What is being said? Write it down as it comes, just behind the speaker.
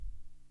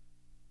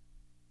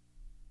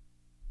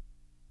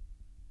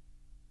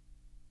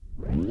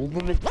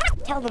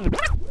Tell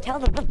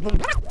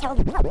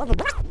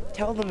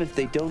them if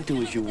they don't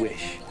do as you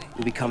wish,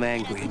 you'll become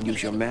angry and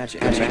use your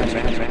magic.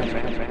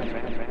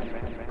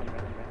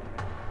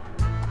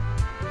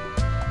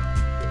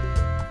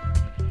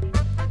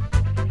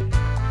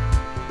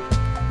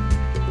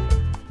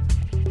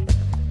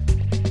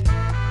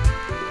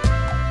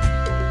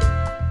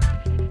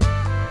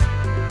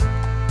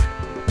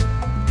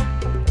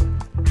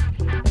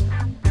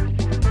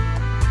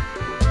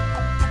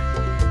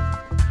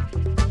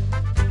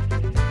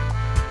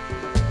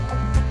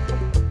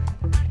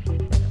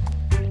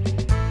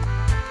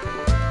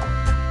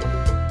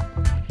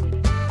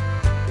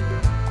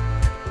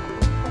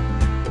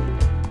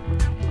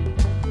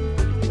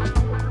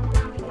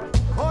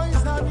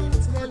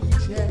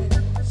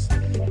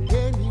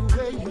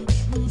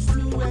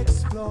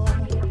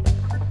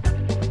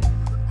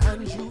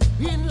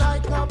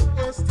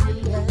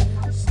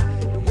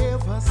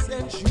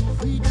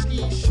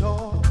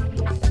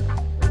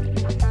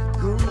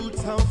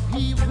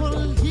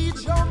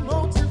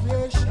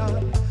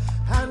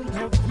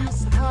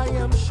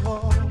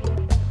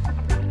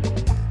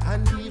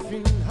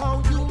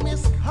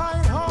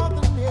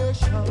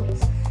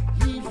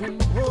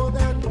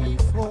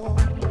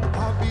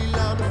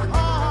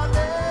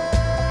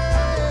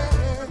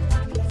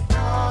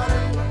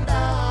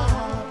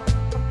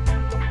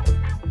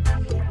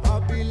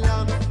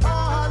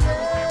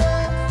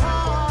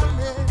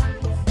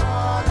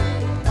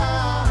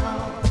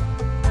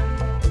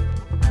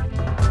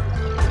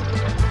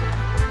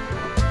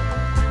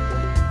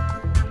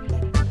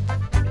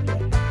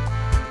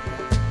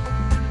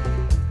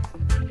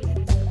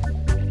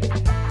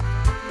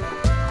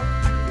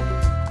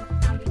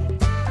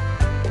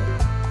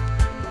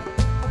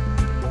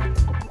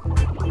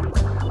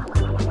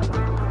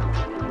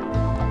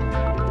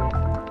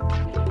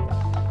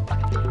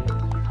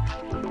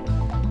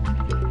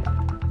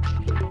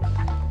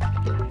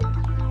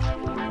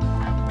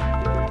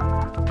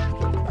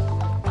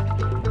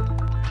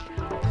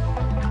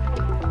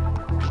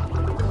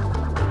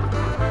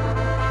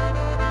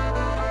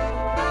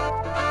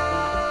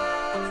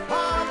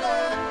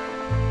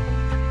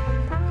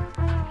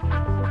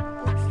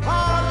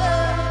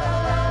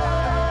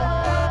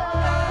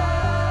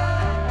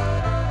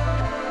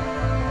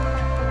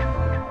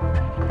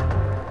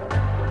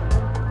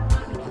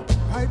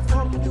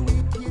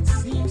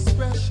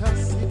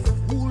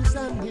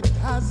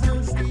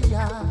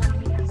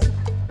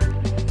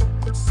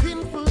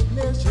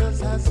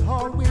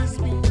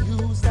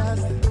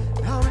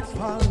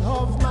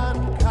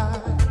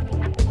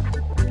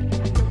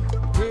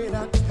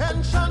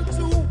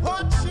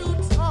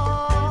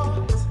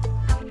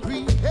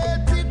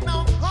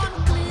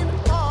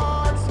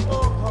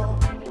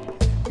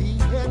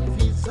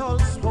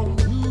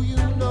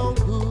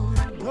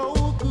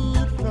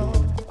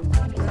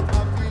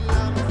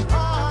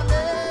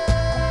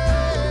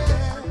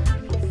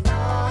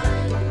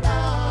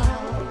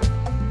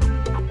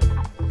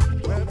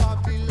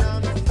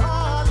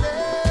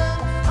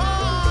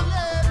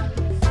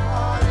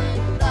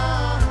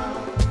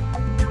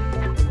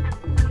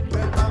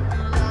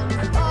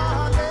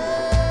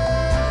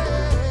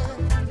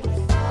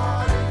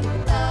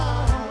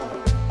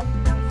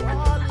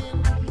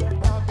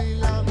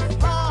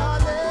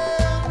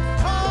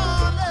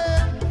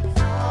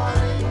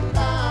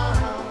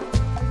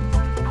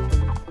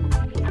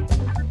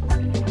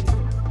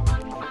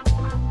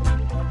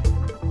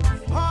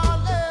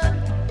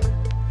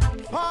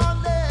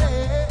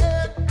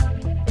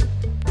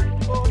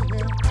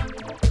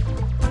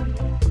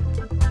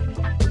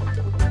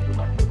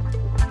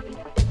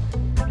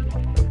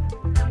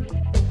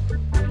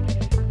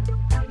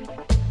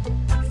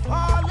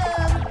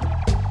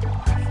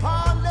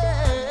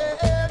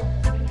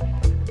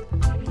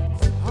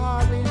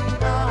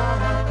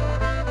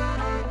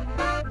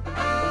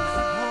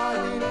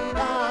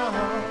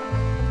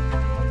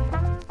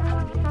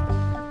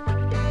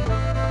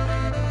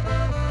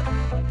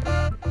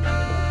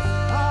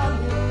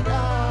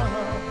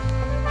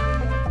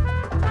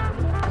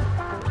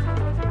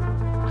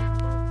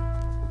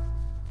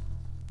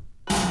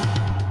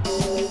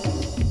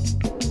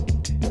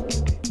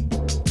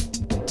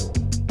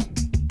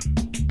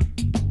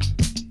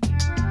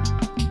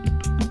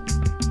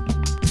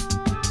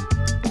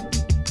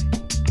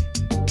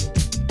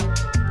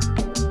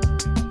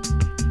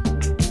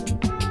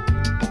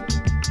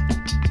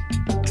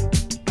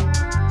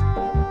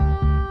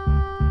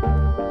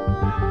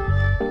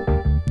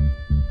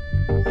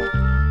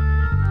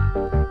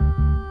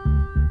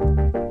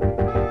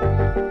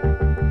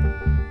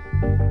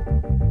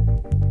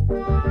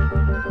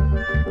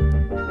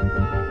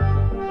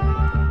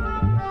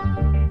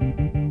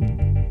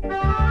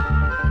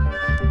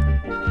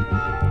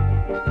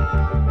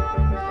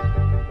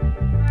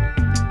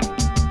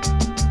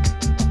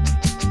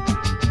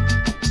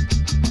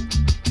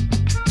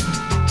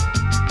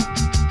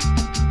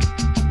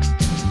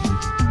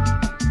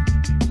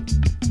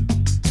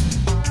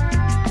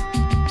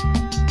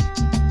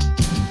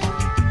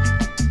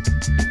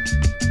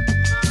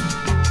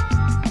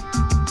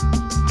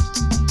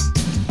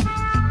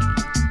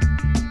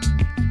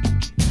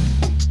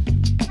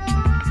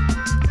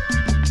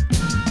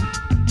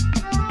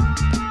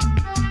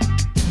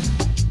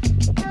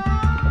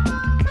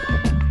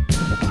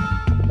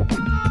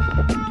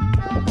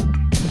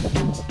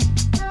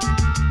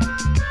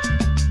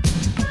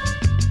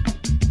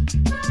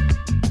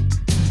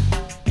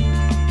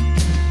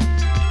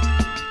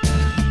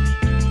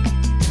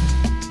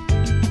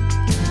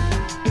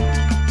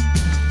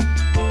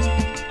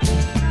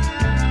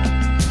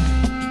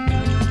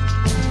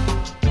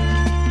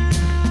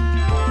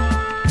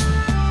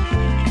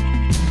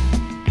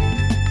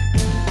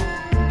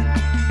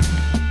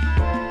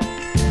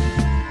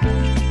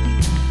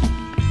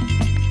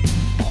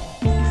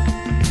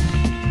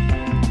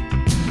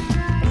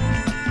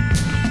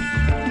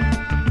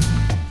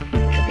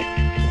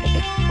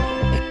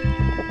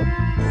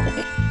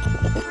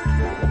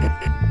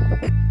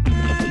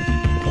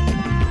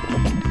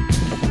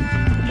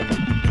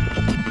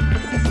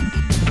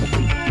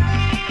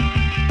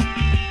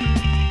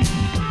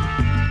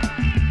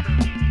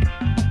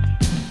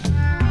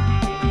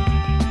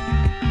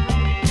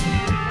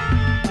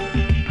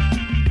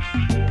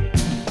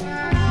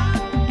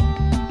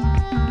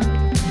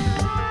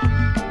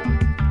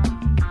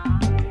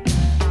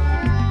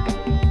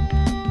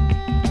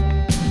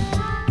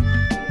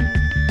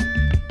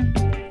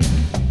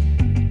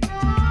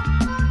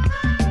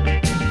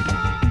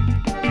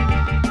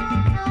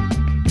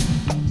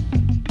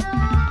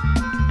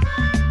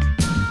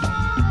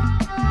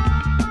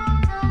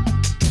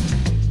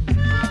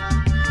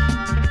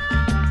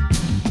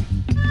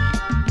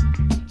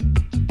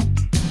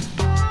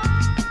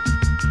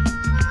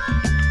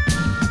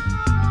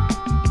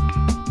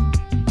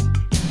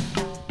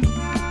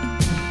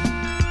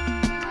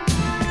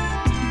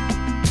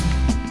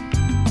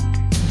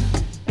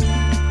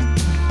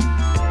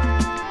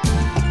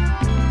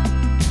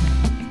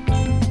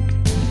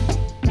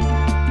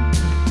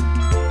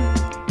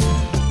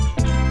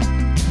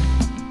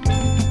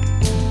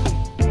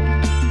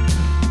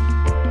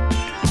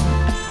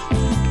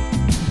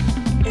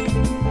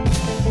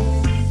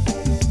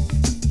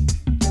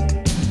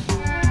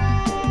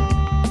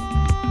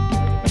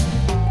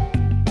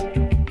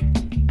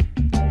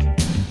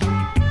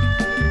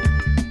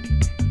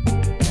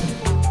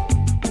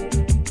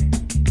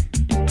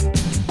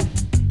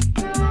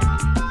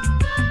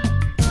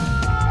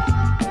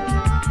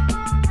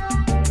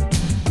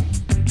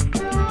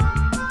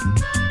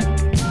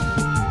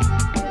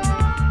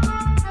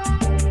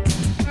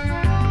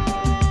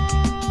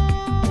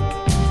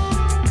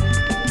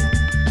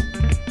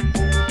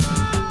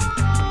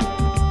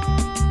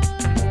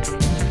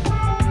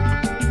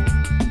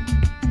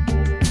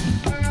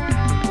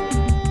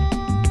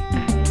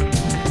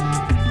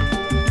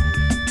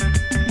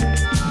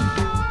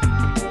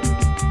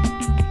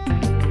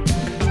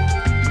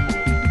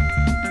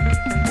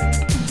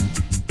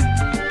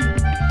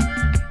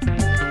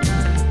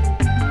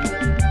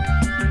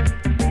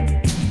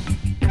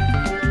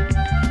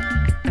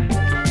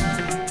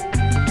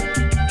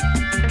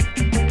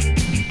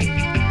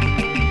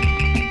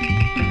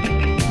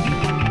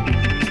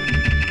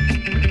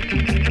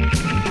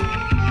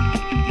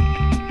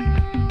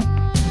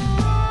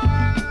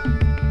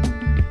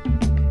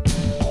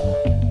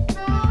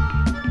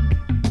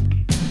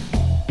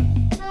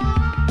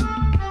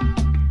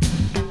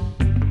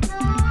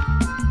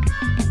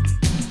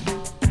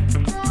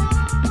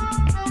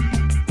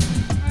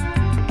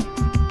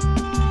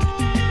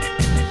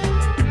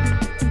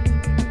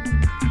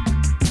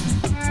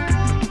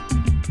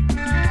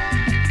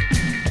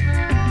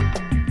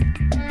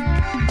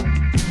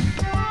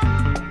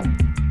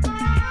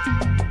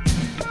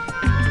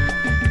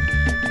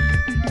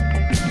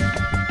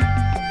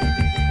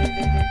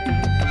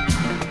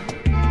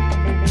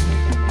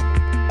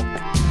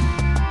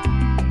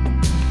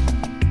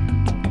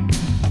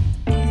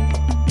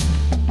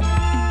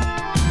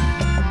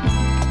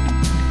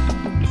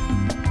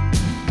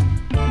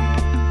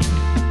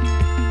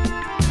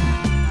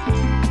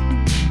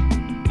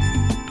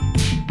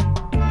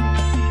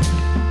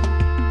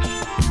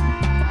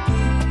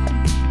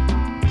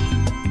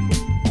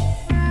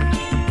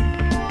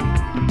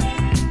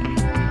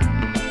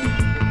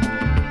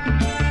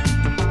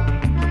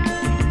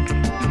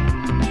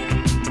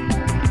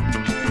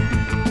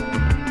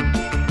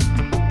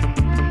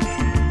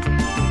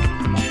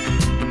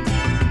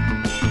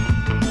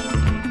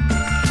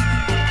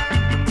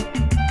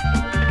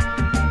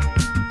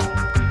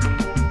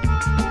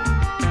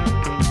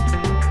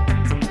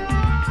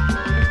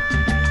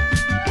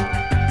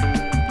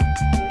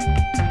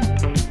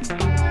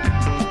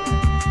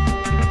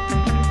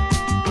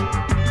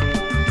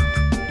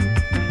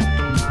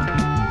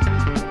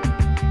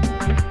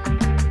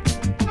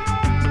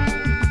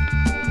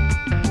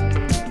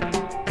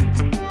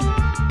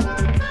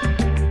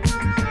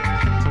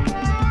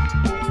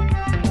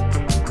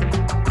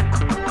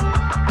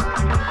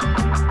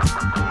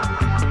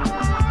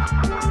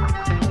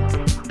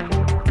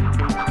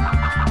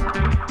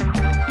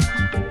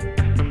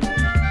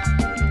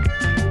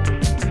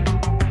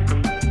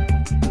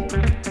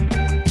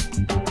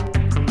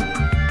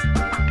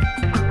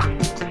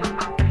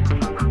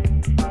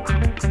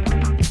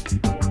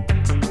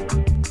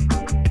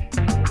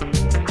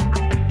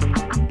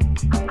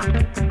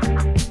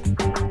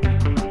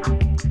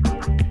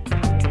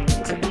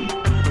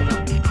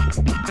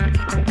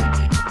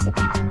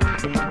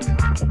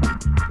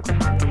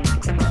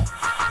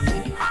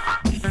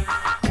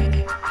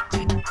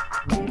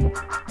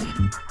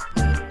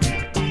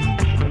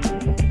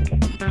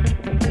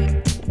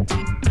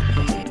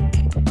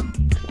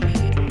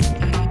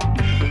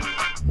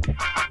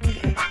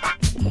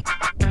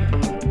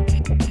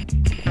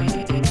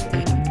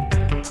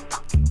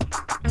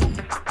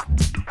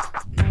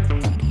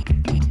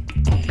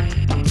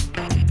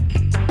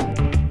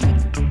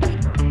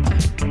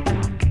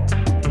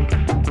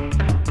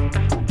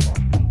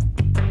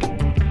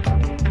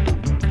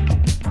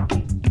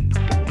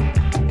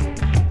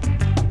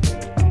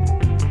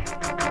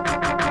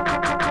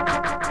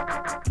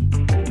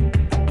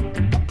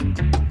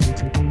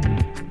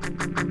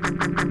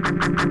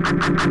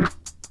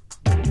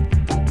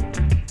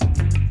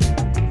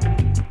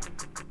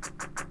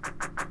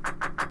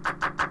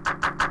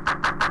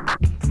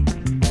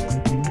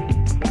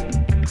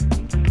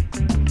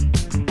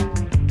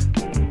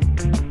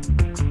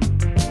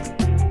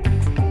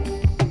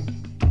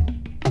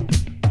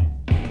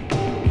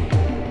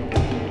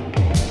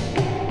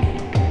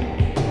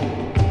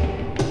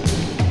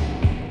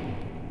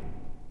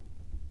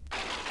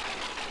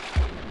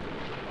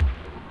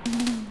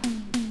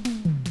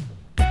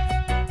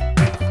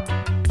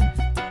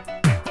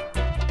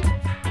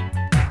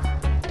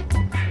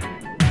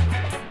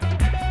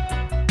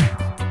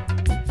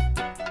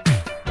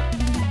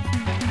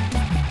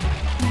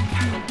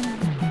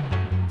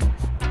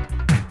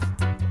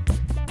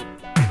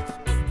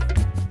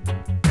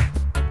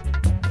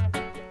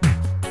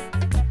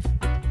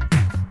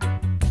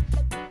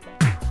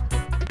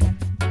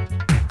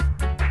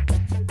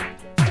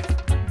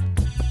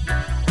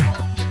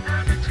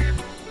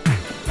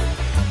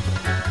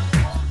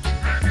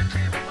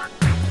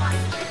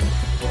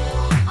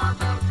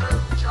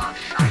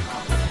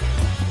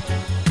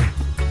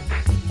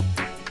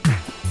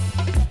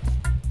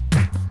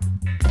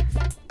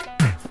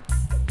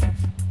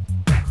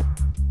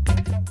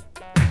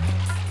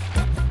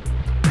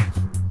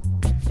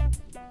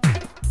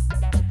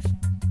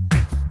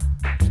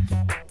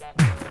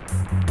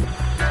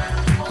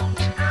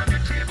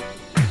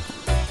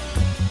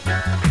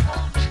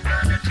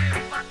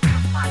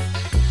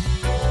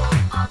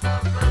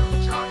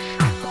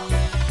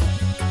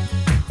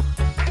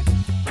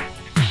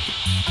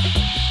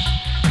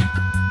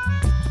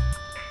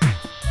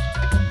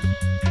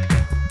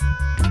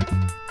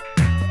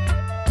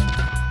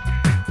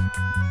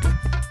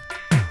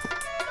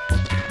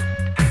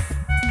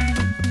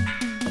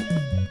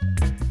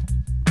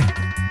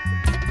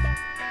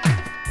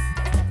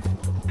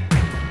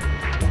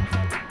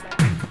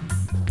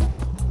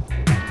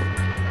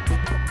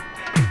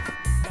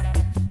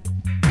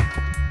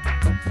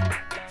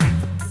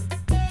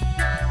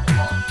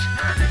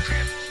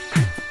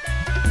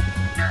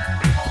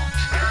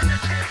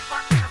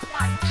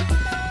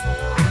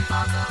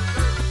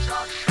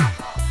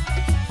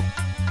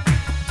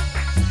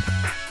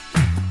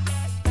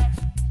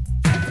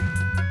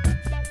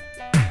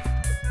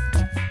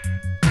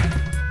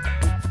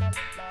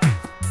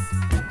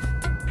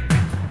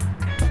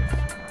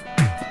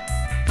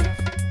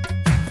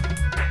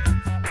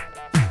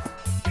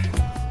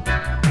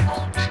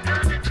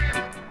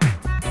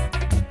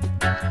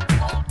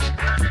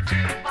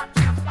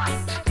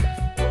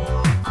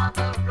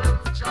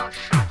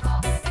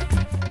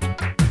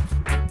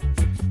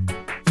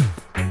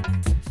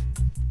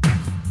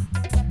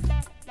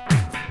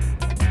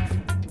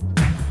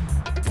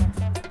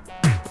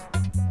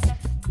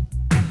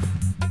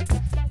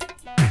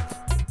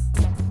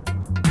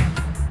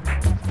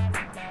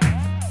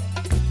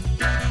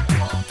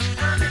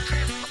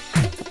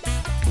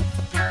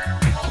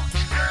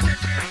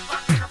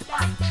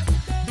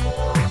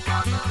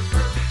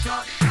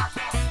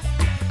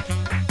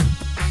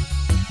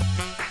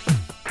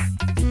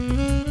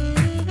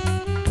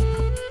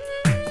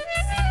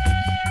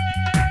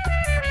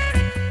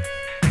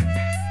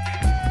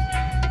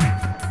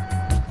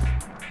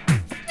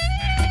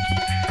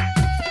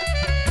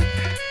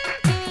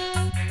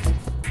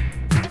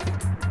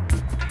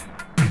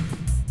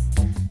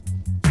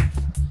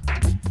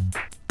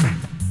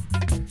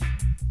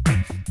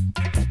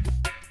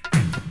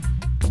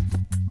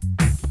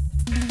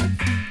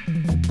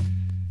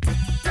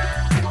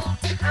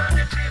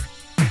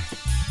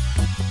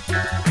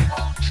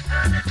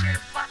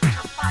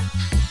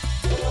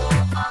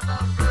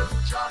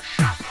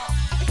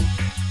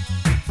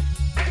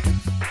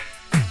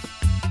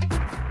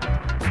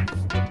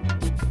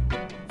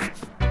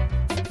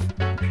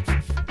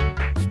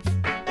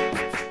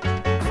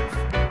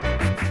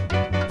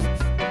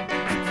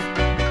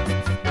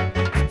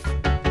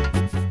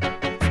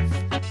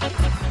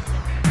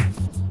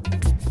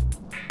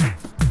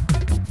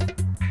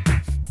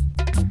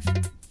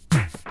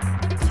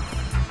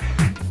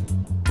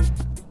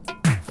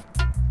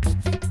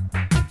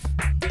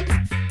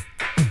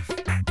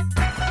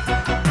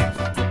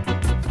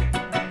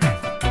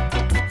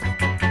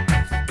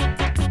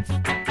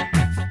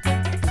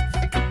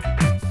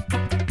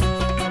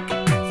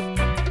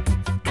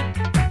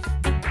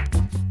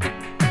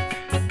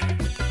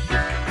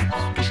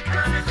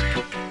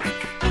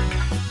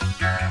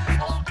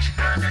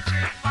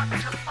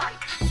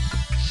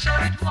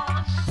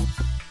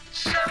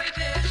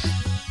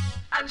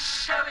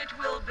 so it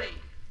will be.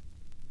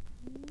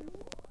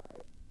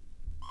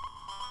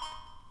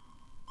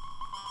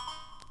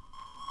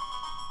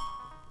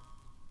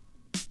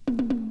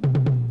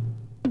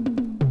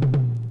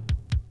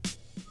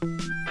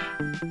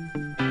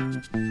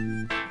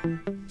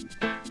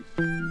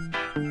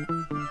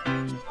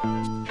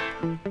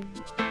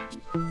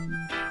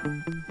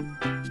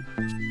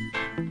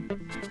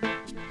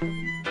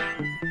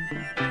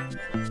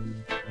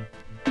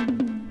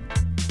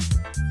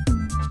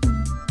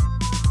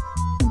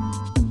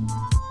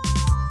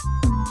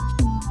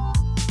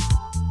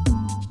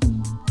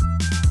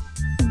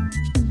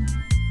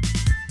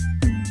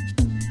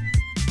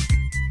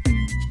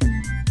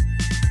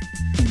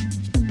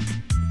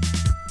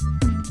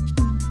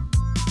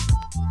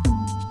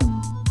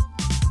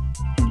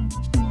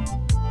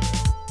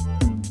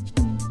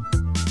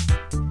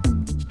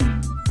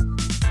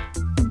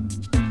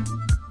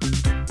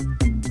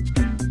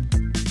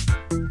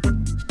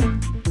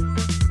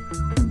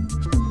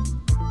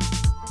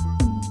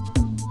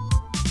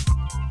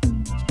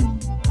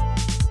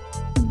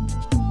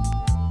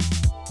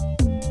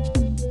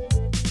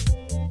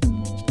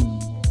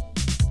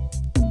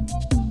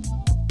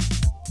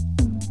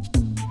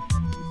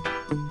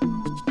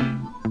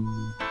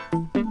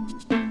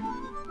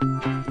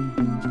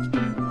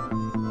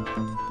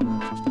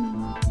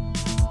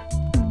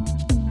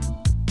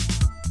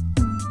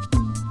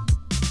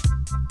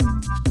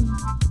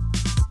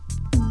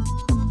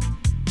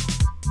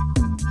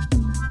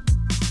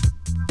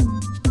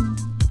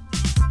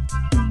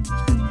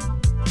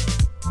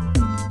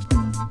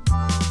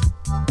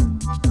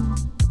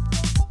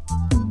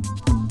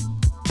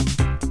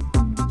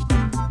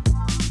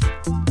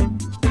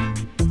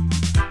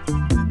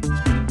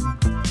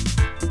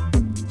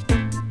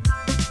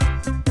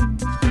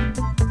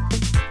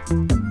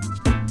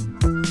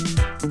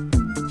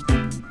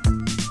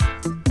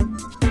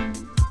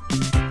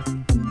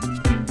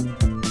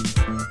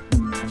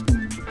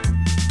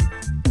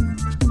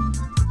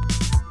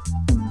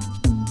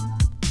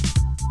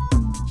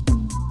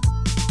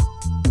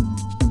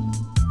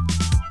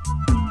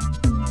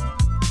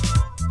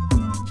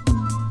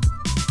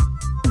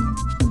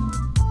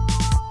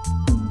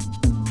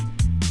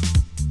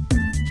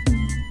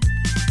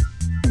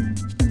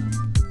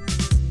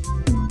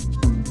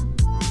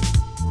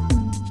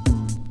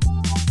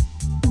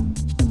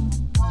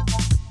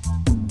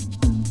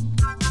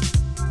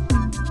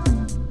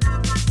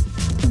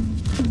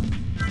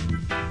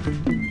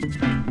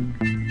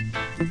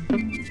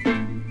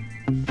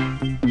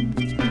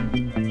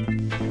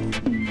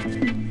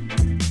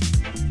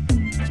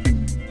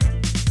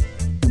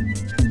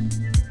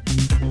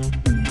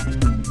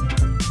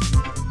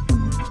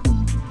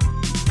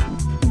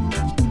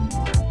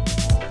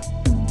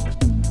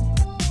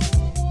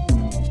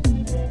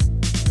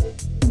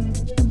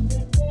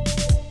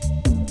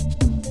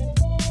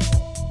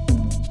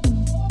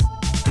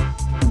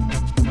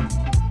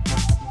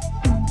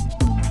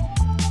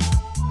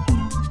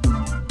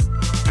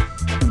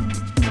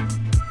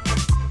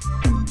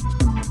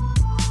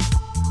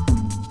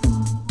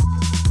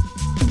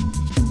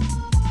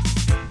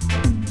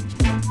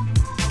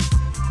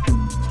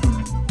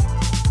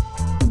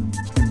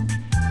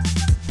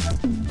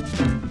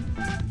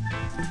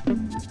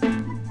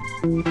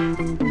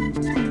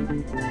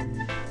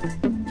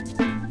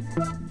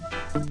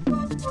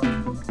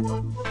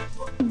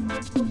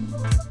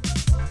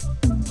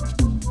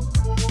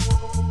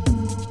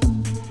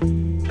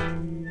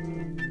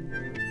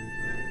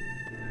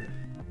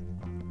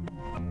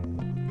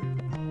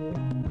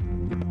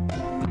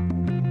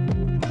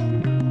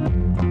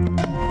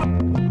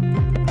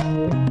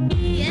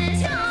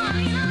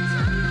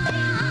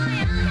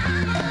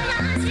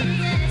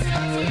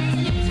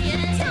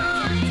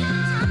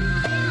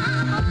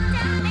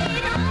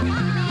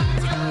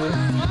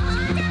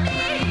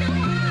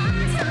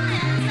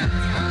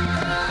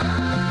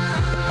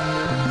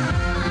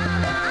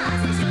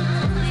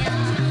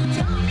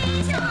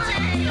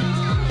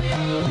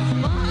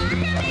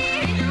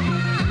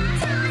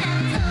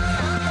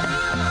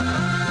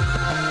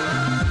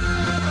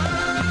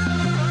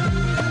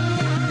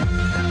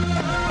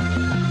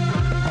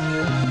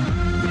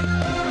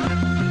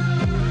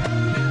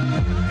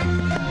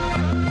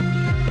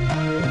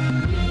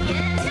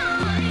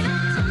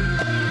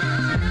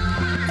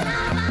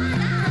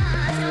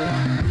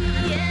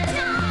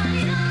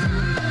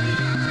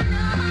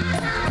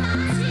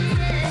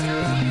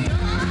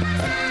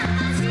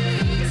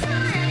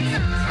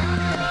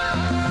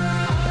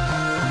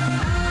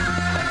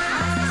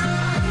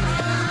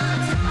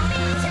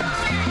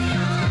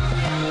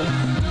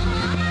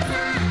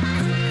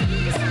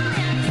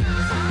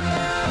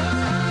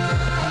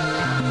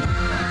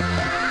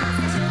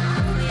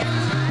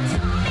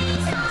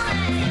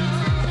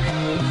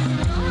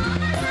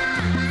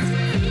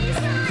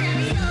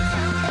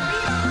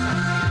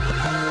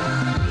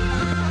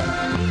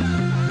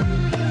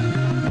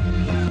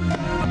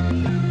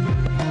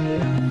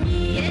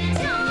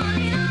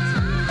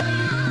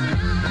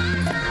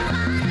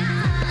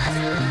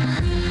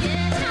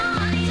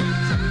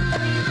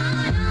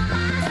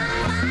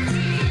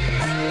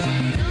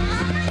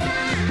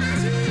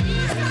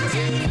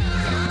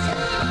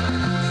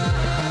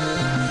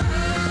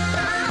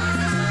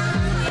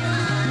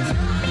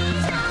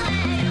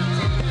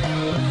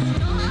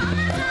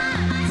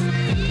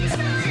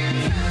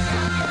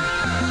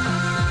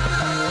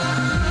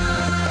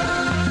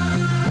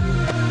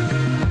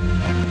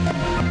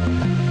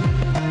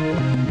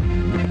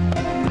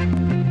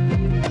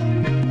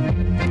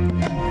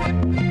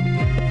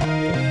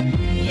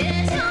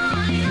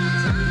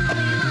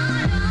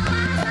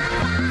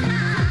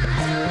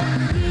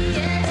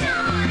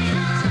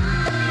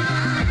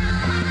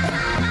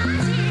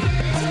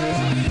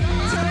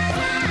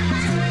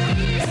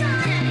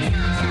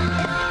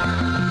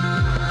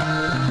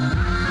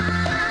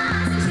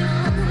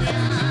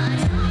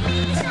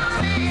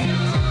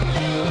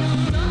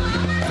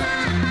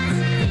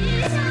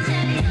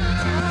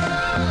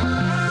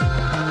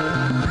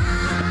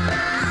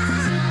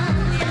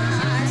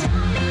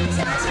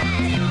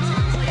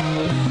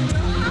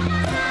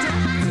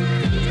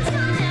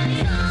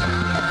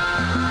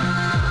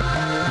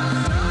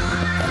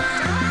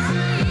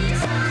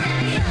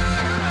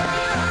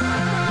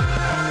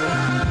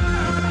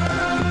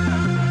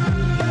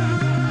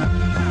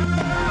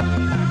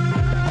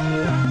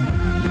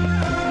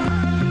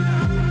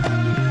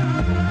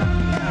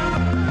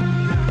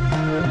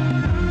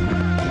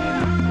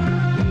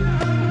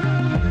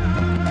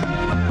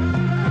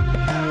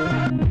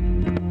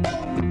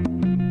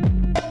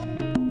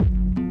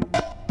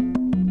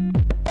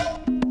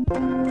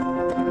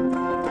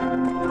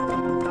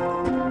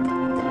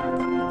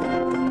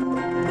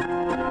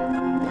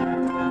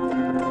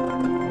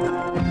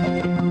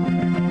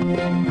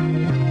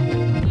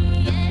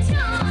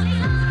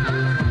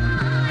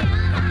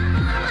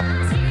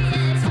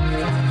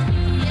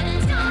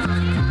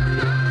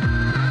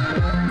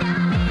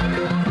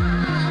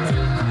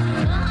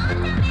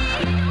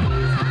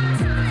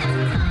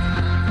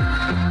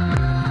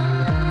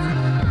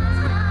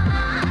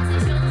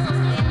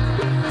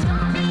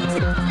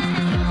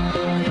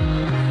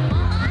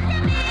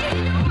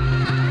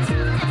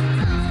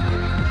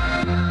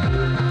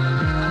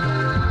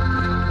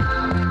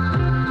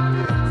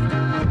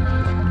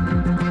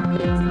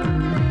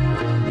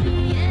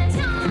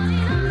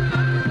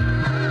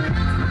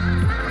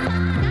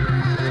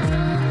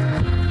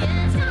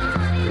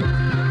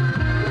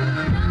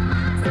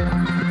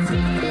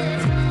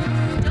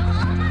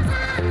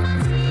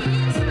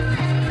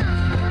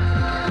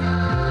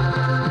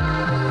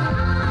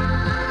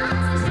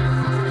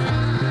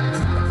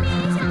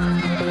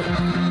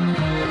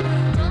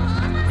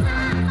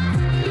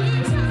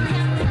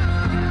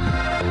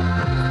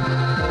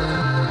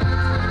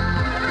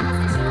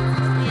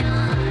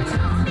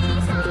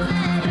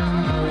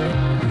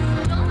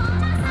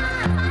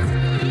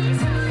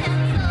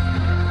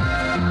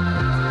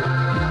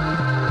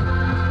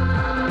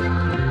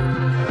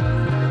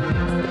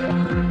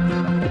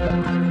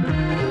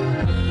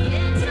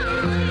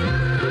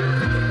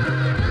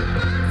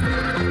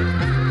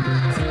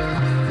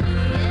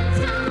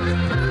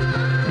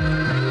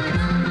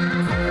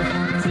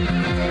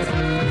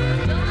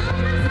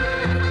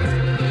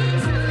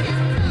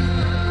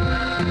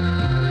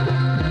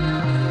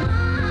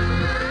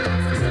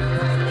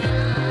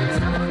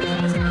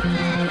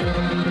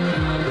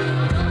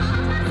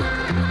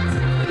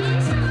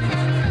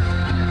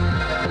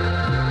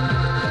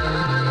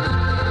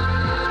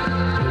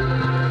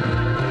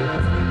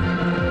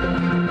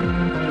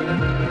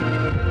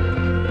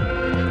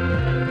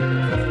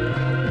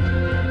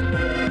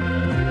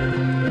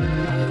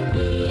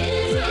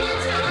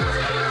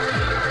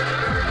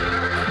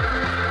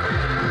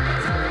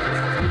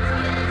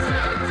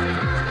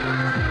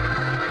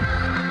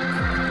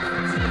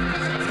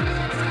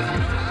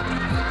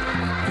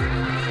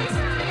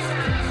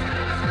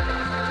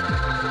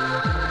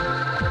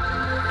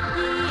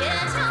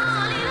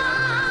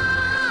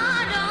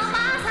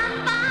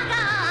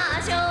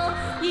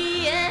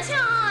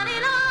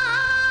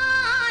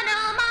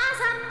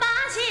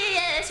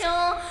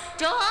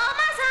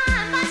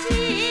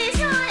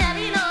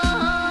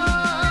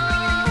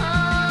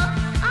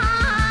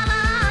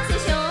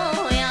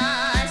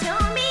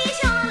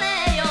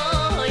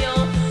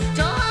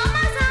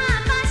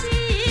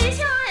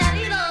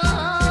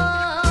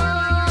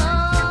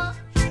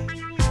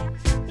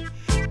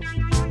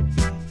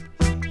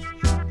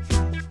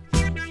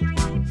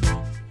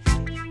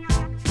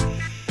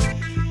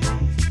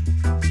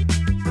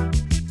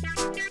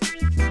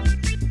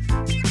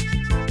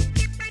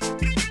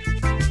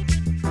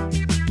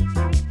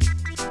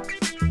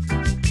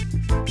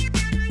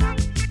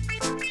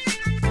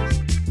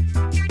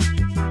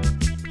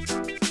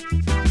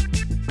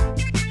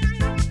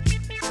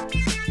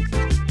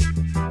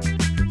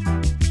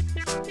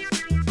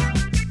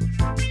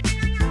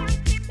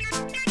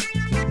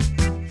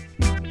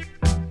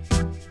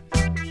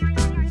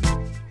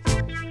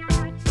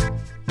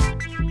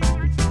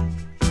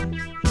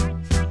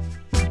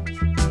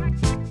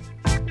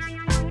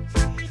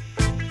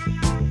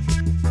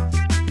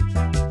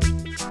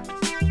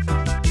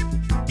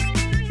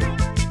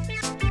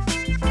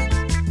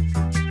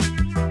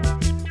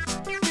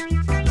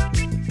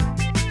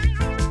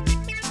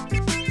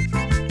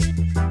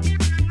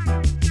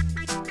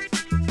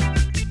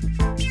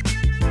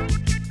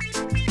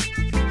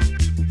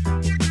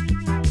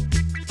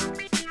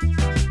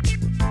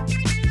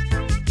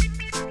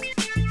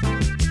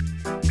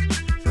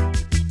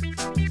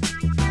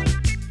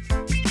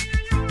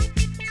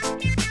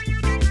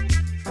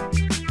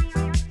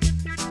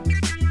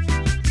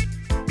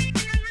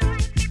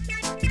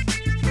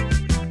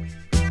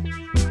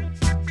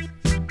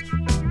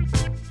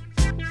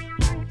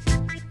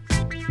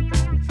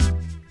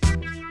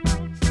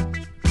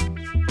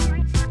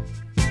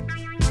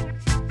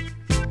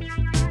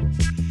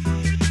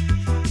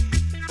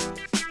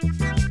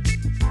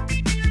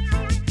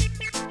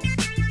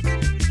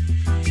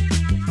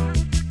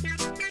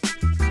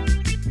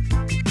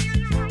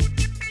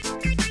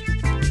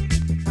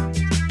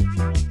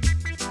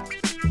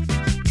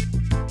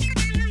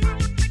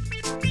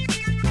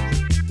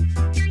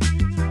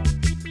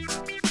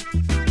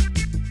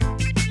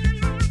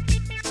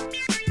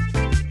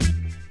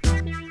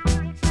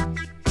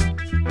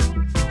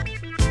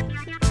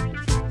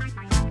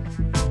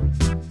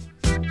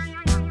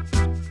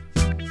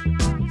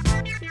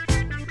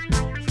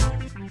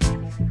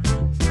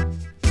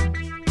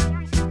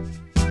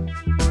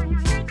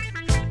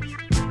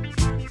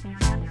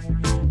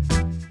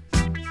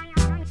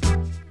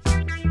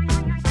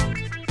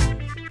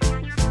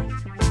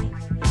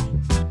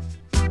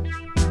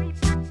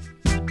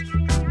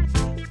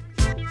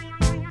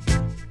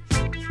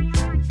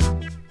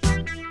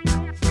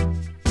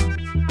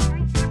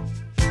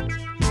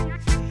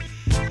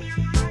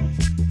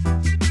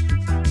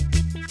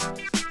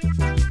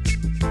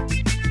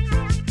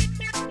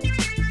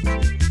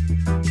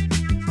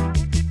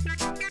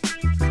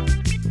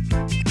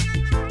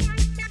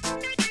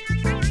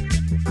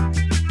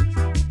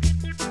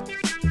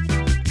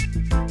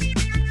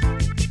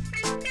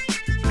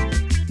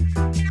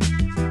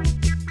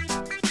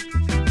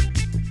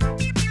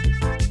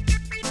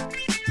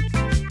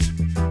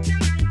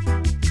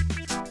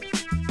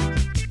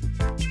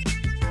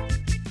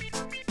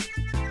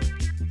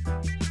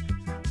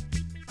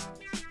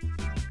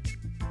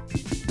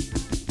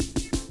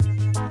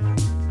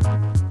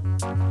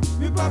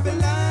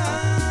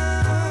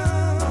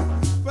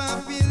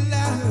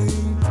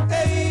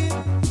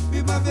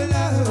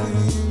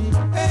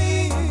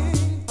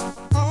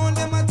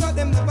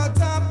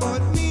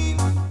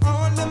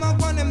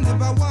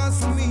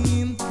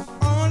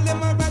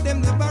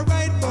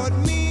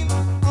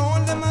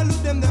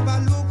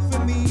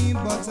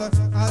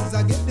 as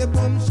I get the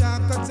boom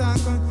shock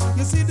attack.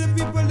 You see the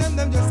people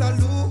them just a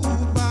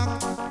look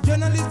back.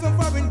 Journalists from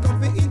foreign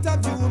come to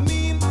interview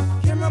me.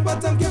 Camera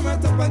bottom, camera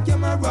top, and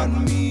camera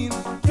run me.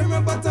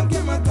 Camera bottom,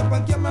 camera top,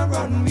 and camera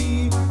run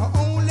me.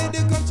 Only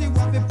the country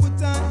want to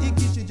put on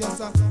icky, she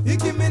just a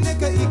icky me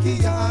neka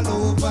icky all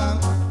over.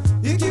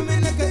 Icky me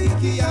neka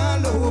icky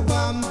all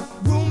over.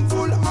 Room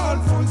full, all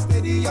full,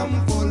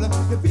 stadium full.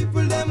 The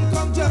people them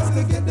come just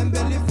to get them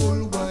belly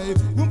full. Why?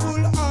 Room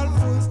full, all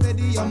full,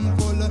 stadium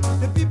full.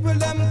 The people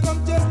them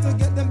come just to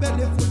get them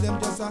belly full. Them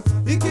just a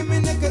icky me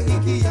neka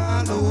icky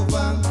all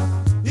over.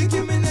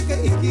 Icky me neka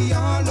icky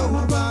all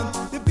over.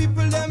 The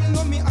people them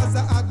know me as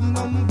a odd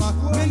number.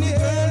 Many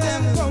girls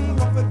them come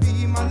up to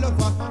be my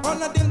lover.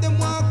 All of them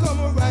want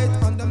come right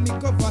under me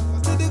cover.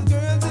 See the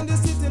girls in the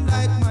city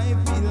like my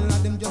feel.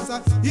 Them just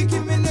a icky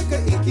me neka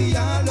icky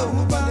all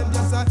over. Them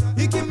just a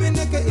icky me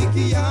neka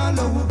icky all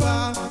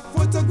over.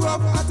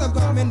 Photograph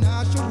autograph me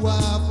nah show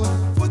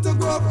off.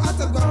 Photograph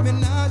autograph me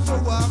nah show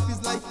off.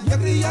 It's like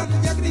yakri yak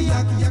yakri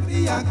yak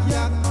yakri yak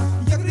yak.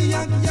 Yakri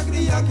yak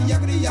yakri yak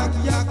yakri yak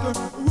yak.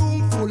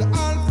 Room full,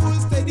 all full,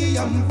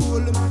 stadium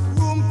full.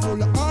 Room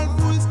full, all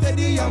full,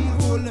 stadium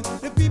full.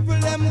 The people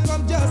them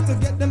come just to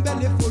get them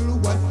belly full.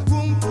 What?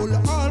 Room full,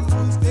 all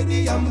full,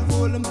 stadium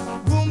full.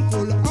 Room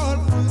full, all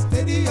full,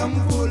 stadium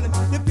full.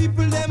 The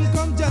people them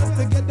come just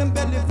to get them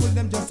belly full.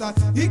 Them just a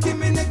icky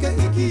me neka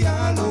icky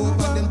all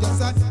over. Them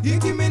just a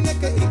icky me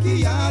neka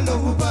icky all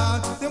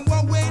over. Them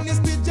want win this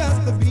speed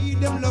just to be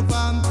them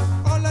lover.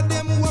 All of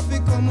them who have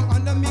become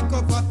under me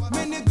cover.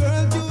 Many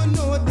girls you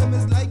know them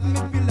is like me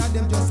pillar.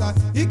 Them just a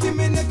icky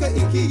me neka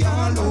icky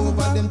all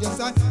over. Them just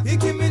a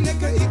icky me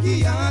neka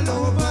icky all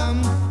over.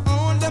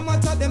 All them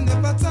matter them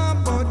never talk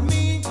about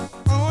me.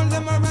 All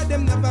them a write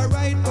them never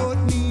write about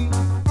me.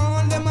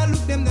 All them a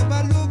look them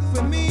never look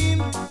for me.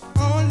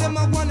 All them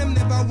a want them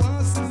never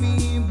want see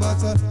me.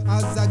 But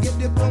as I get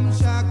the boom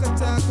shock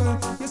attack,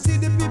 you see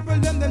the people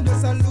them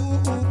just a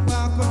look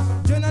back.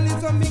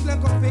 Journalists from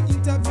England come to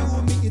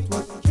interview me. It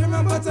was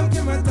camera bottom,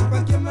 camera top,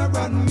 and camera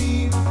run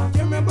me.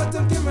 Camera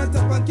bottom, camera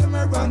top, and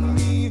camera run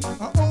me.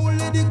 A old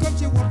lady come,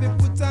 she want to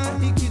put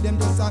on icky. Them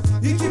just a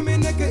icky me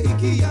neka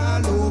icky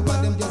all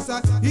over. Them just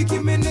a icky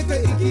me neka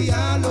icky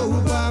all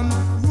over.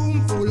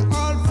 Room full,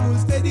 all full,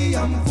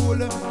 stadium full.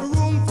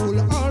 Room full,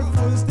 all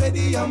full,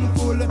 stadium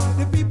full.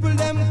 The people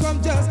them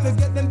come just to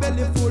get them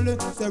belly full.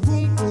 Say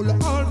room full,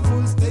 all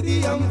full,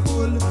 stadium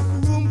full.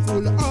 Room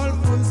full, all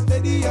full,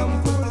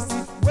 stadium full.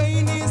 See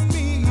Wayne is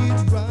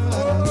speech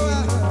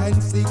running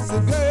and 6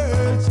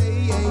 girls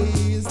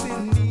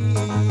chasing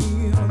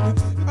him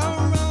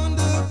around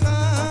the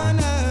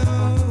corner.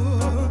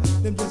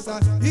 Them just a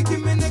icky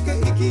me neka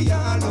icky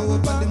all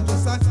over. Them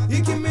just a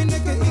icky me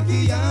neka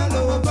icky all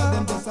over.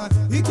 Them just a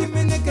icky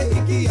me neka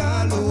icky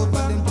all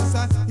over. Them just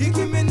a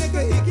icky me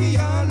neka icky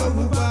all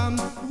over.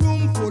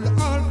 Room full,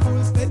 all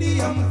full,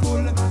 stadium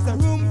full. The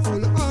room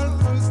full, all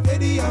full,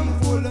 stadium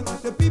full.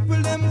 The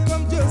people them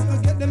come just to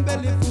get them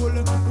belly full.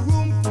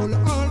 Room full,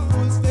 all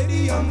full,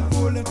 stadium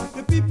full.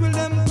 The people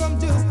them come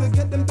just to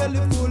get them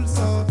belly full.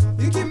 So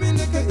icky me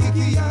neka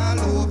icky all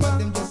over.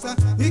 Them just a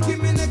icky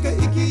me neka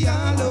icky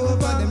all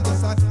over. Them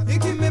just a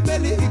icky me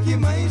belly, icky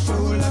my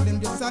shoulder. Them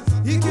just a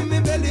icky me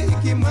belly,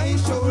 icky my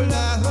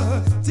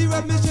shoulder. Tear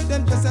up me shit,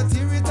 them just a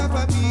tear it up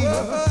of me.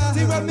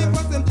 Tear up me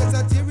pop, them just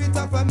a tear it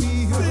up of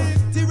me.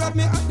 Tear up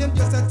me up, them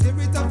just a tear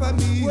it up of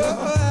me.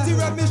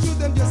 Tear up me shoot,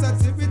 them just a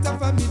tear it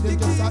up of me. Them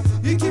just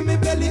a icky me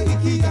belly,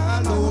 icky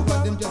all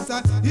over. Them just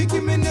a icky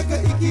me neka,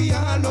 icky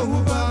all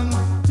over.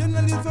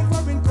 Journalists from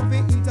foreign come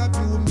and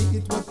interview me.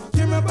 It was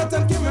camera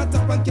bottom, camera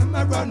top, and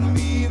camera run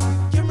me.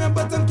 Camera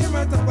bottom,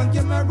 camera top, and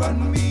camera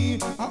run me.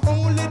 A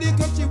old lady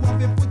come, she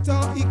want to put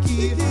on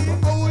icky.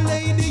 A old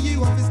lady,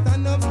 you have to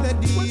stand up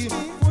steady.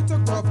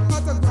 Photograph,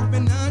 autograph, me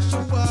now show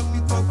up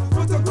it up.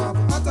 Photograph.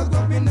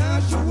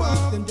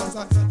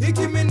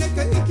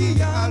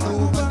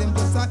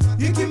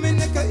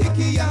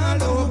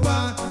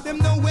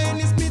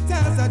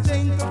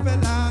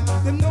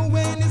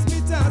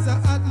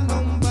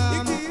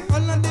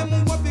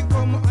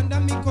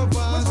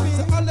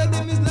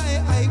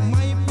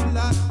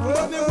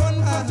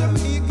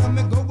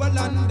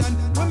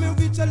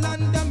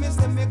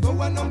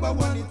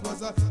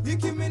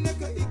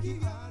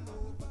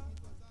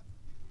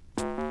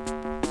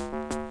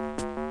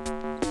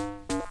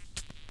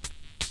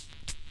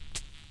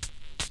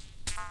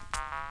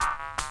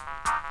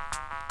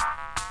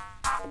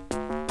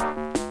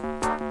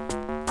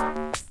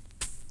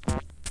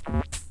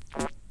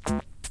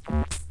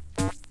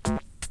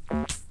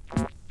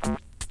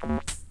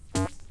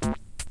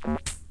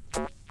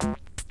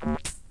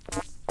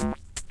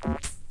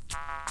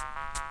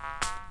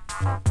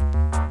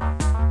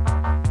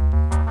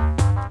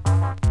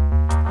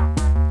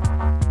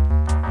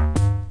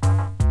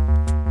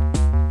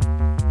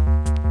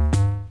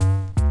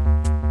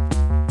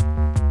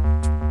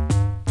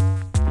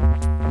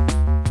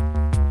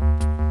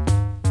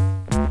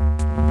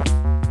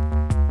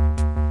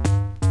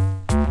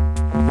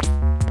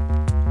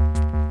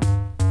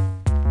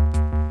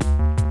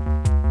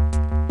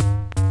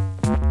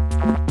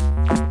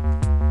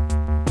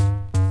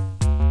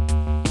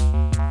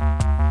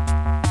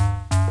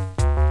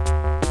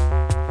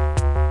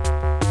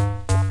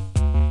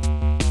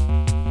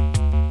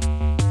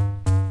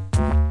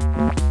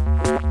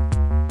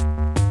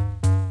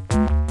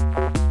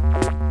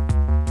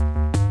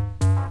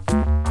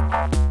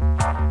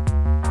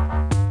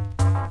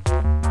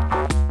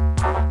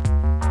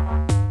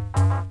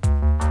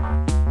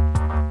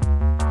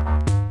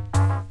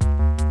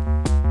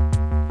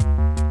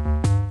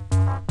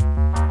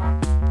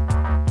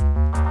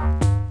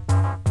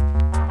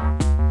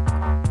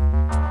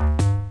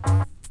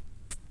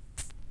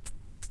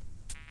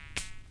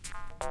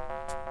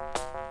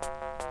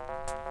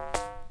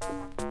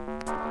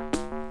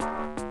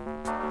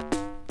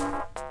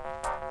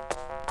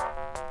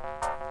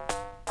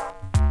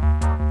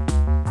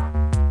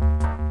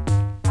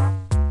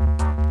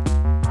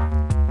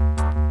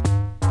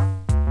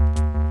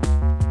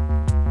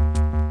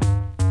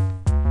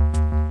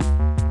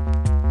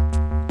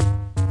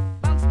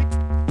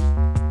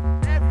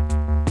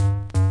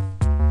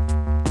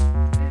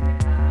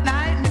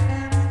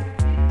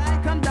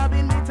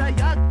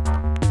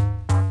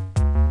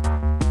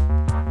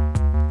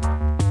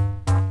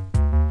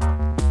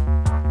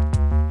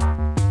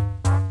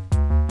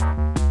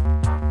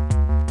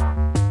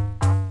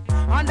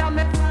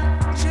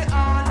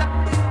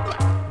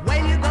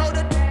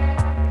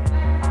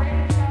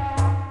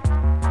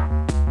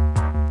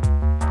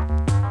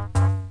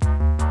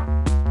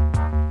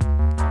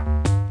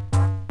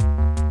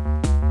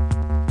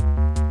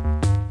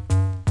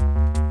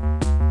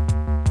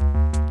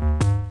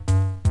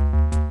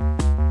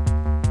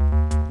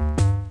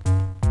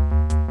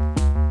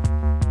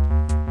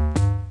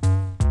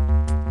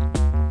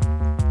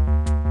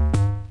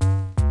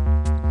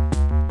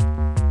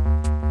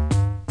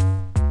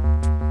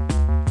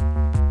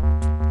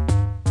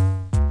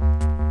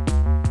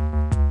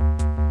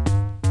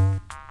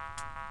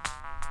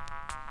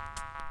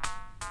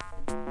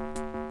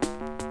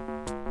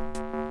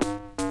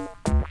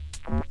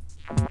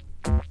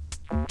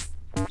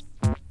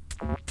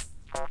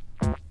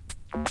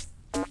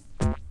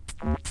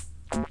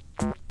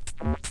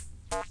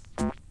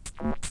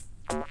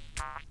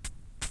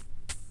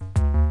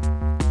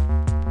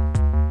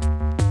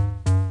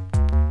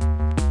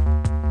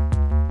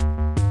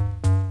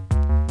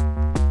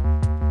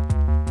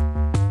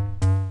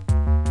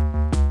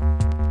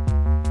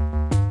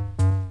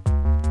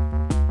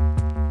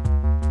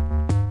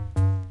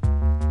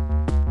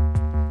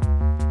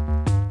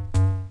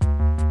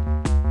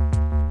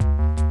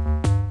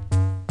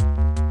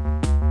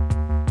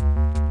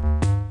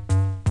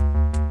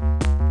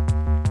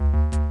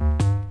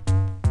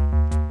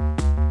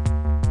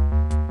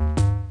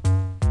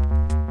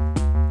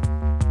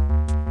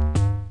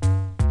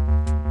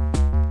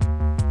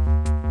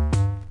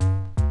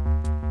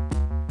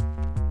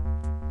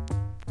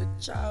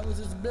 Child was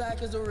as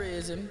black as a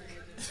raisin,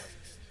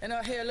 and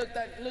her hair looked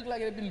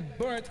like it had been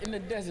burnt in the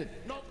desert.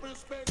 No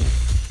respect.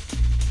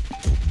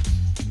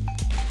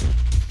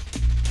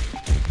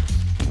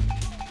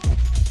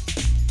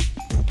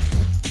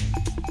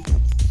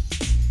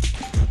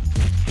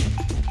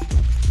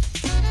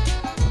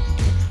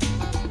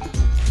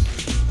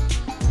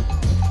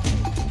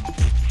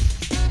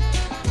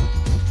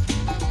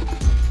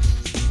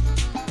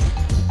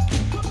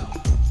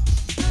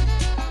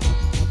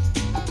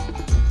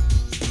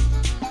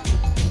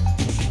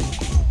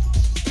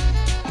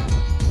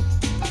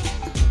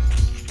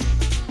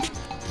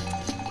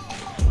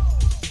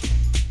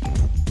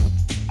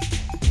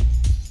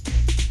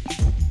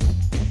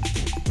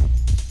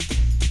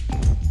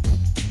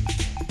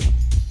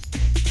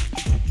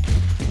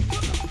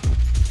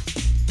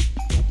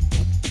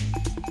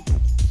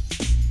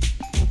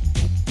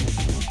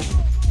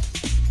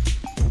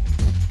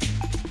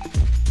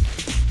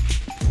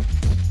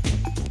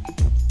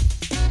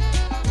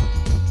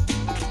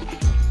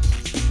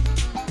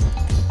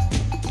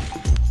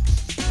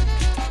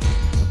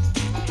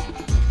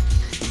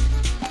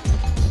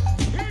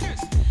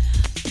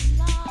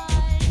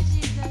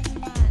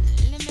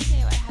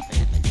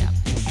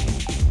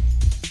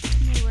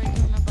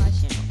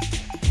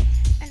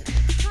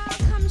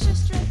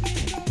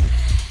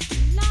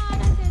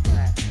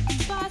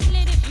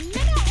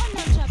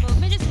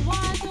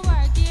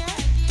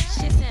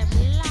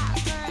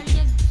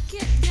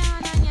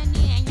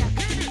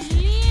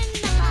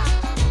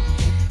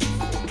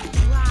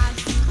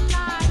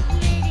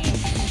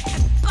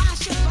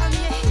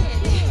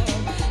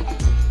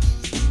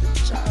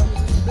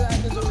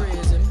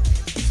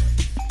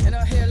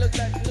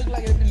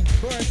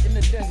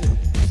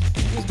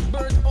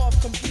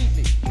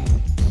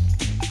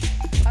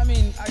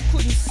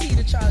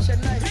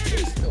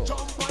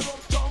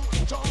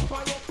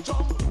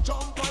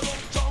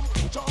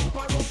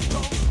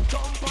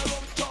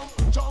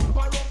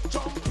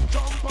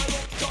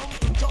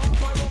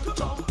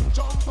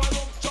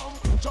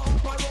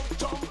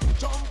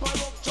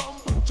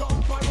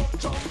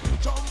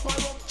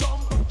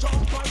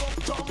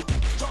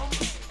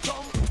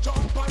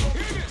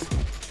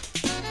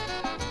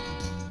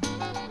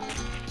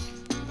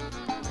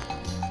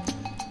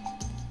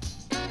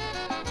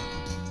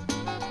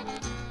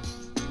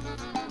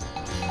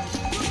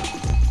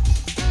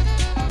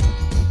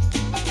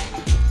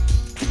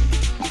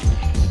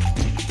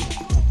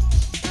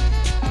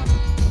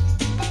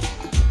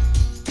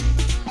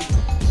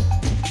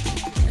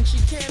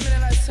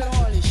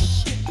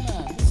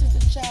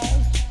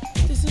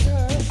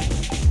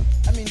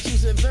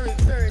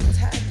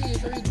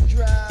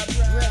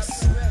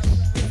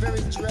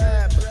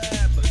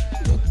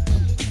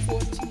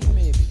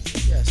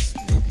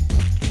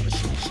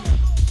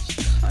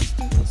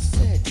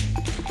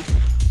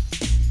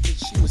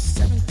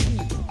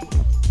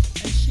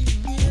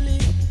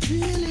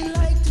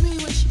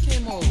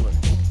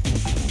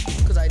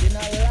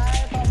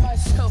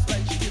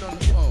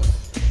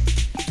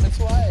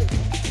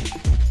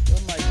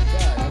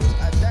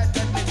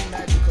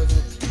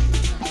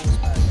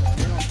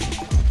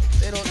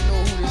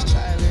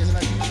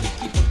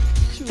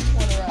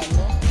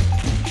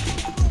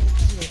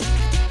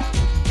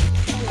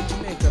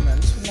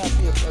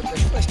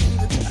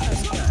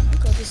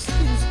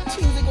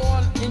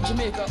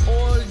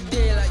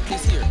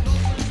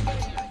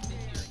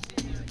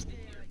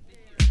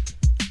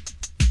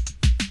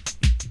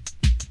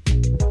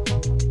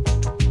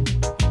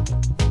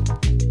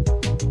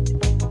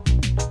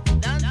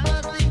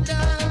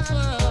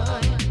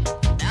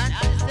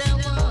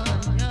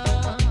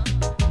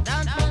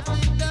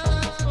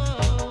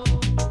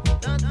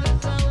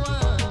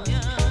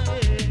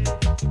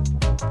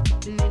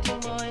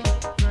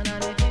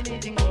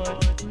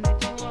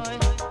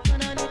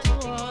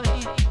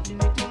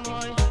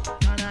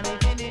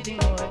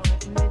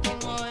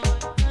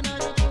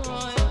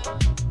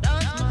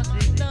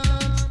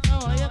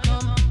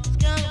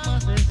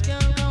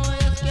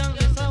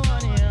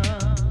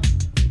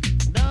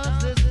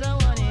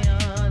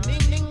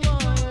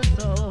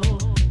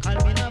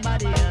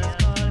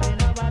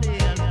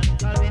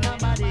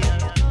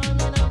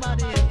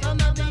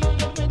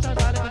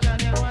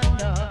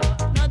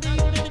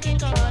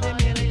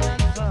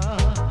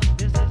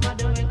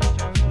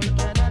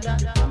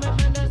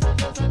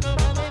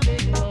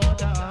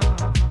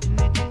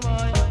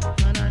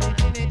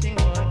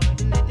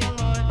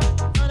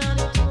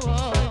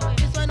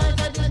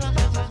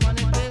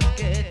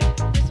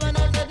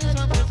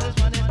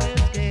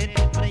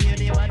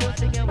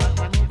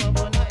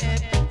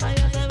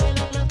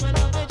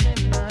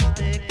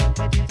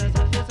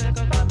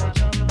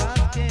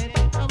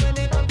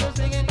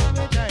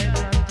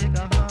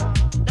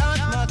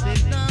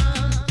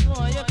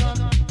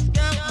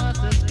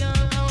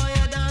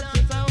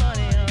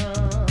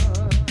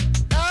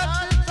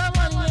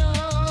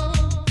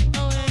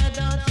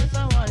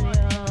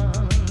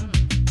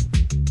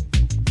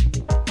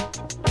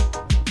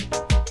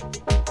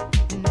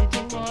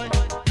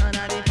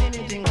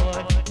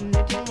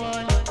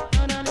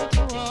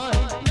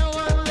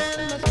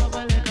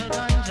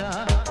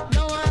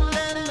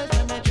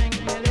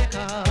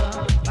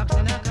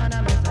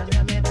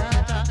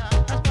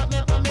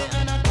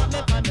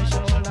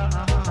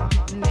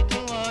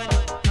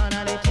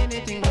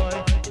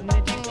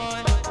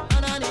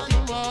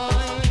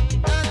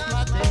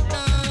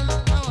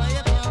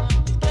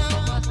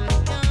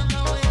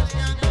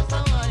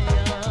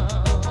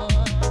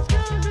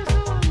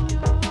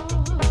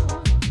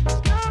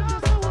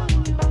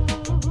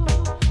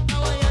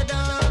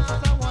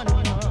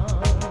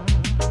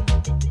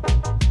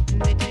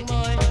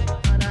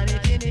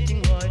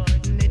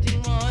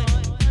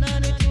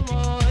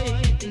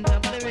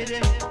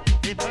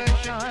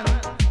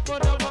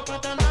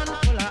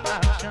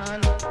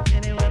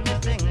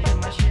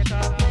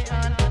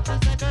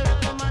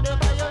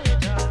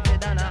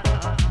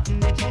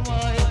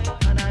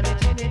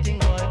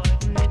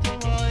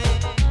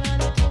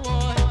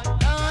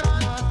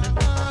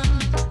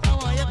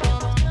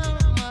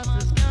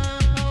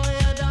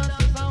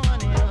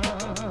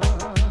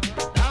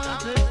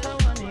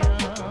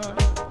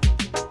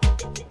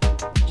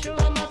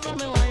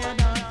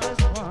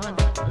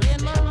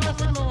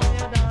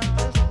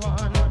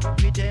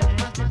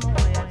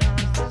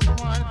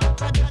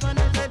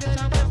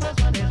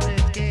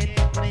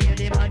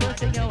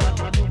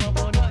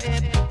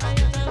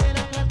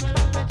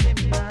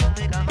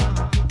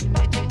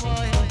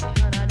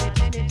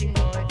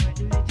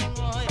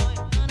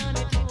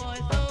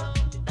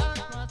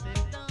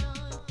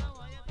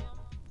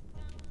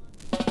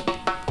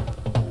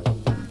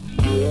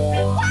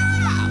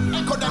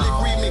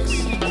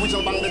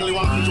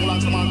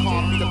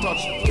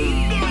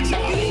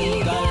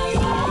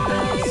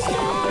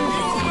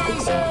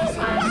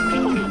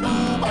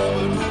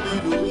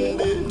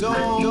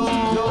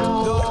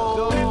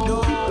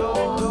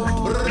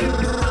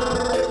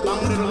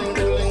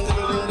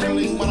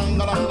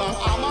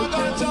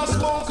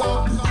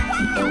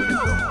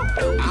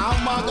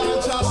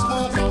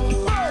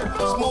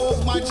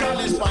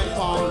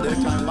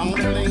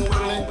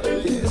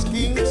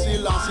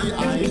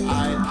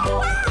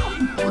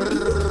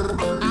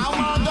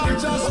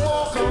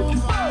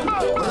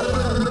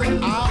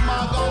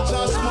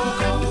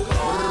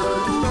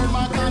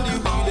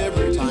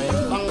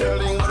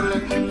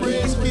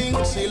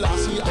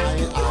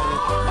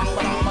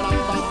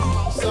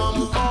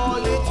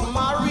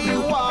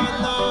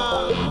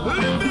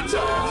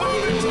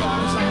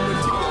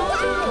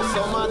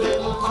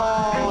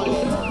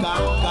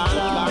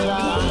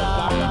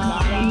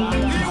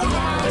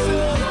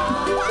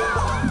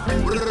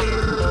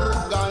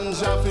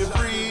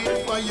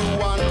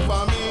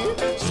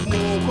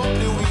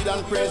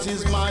 Praise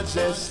His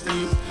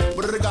Majesty.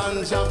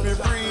 Ganja be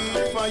free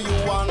for you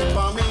and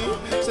for me.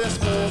 Say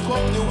smoke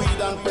up the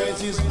weed and praise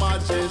His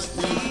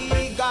Majesty.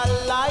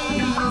 Legalize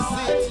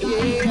it,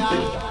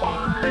 yeah.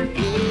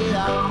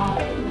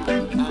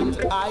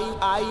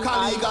 And can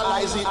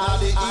legalize it at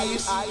the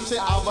east. Say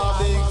have a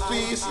big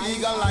feast.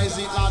 Legalize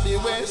it at the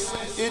west.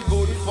 It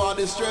good for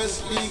the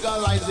stress.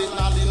 Legalize it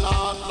at the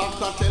north.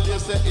 Doctor tell you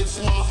say it's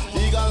smart.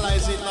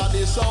 Legalize it at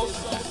the south.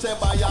 Say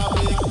buy a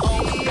big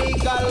house.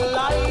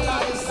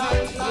 Legalize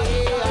it,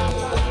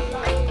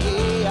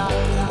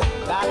 yeah.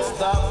 That's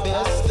the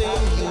best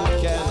thing you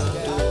can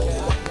do.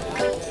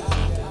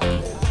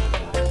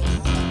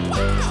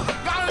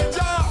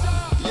 Ganja,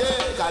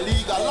 yeah,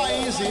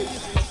 legalize it.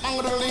 Bang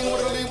the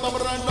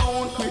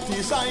don't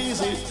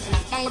criticize it.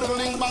 Bang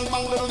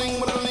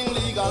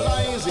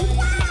legalize it.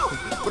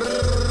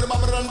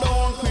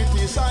 Don't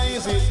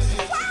criticize it.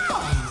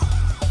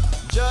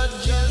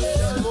 Judges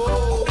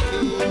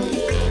smoking.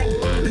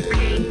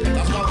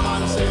 That's what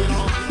man say, you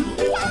know.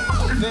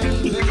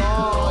 Very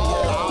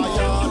loyal.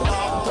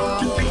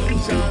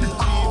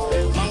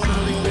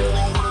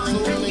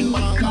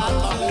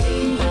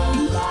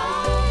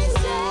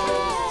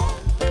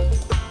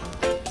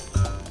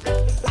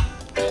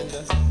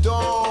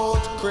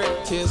 Don't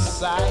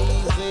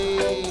criticize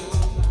it.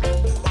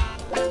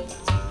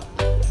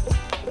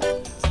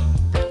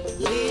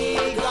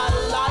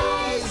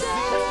 Legalize it,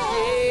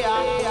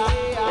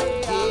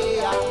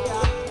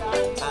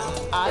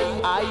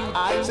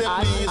 say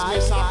please,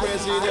 Mr.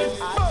 President,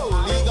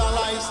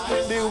 legalize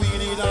the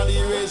weed in the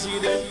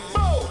resident.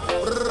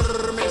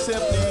 Me say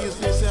please,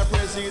 Mr.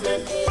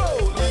 President,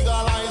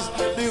 legalize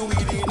the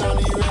weed in the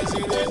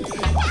resident.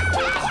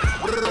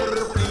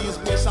 Please,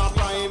 Mr.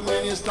 Prime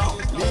Minister,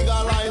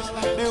 legalize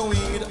the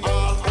weed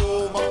all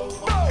over.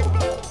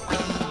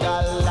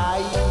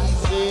 legalize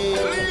it.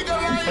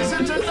 Legalize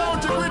it and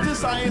don't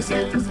criticize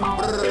it.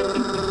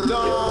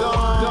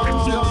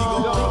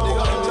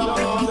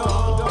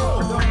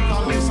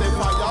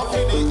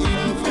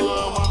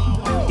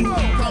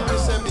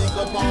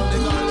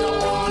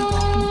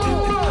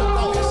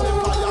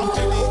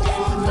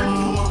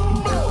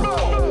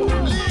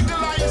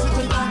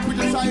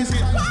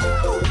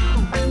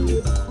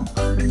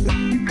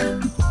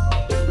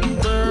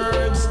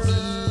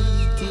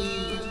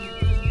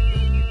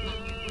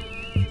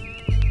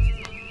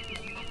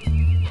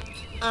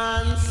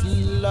 Ants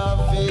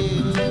love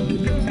it.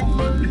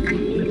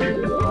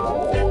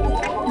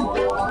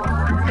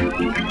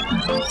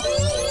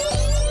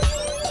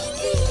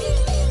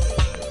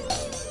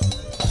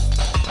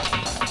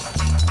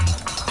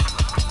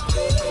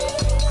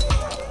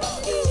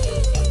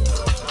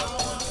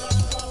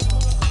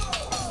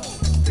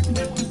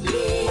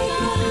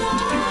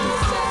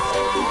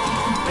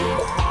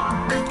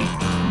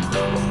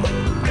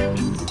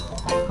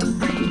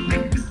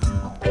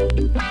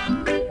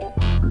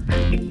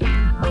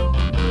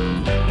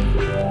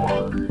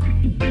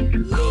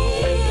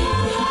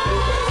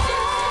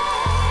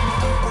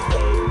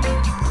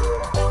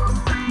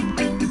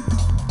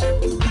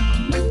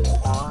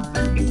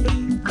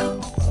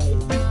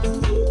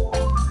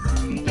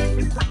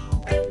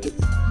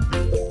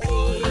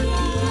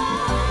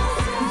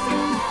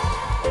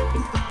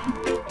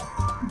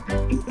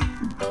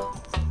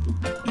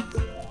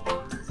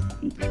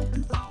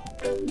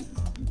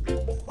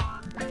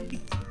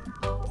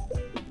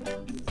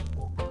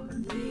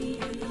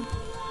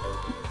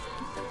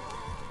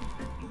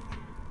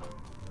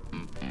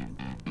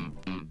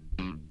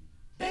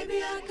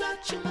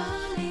 got your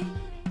money.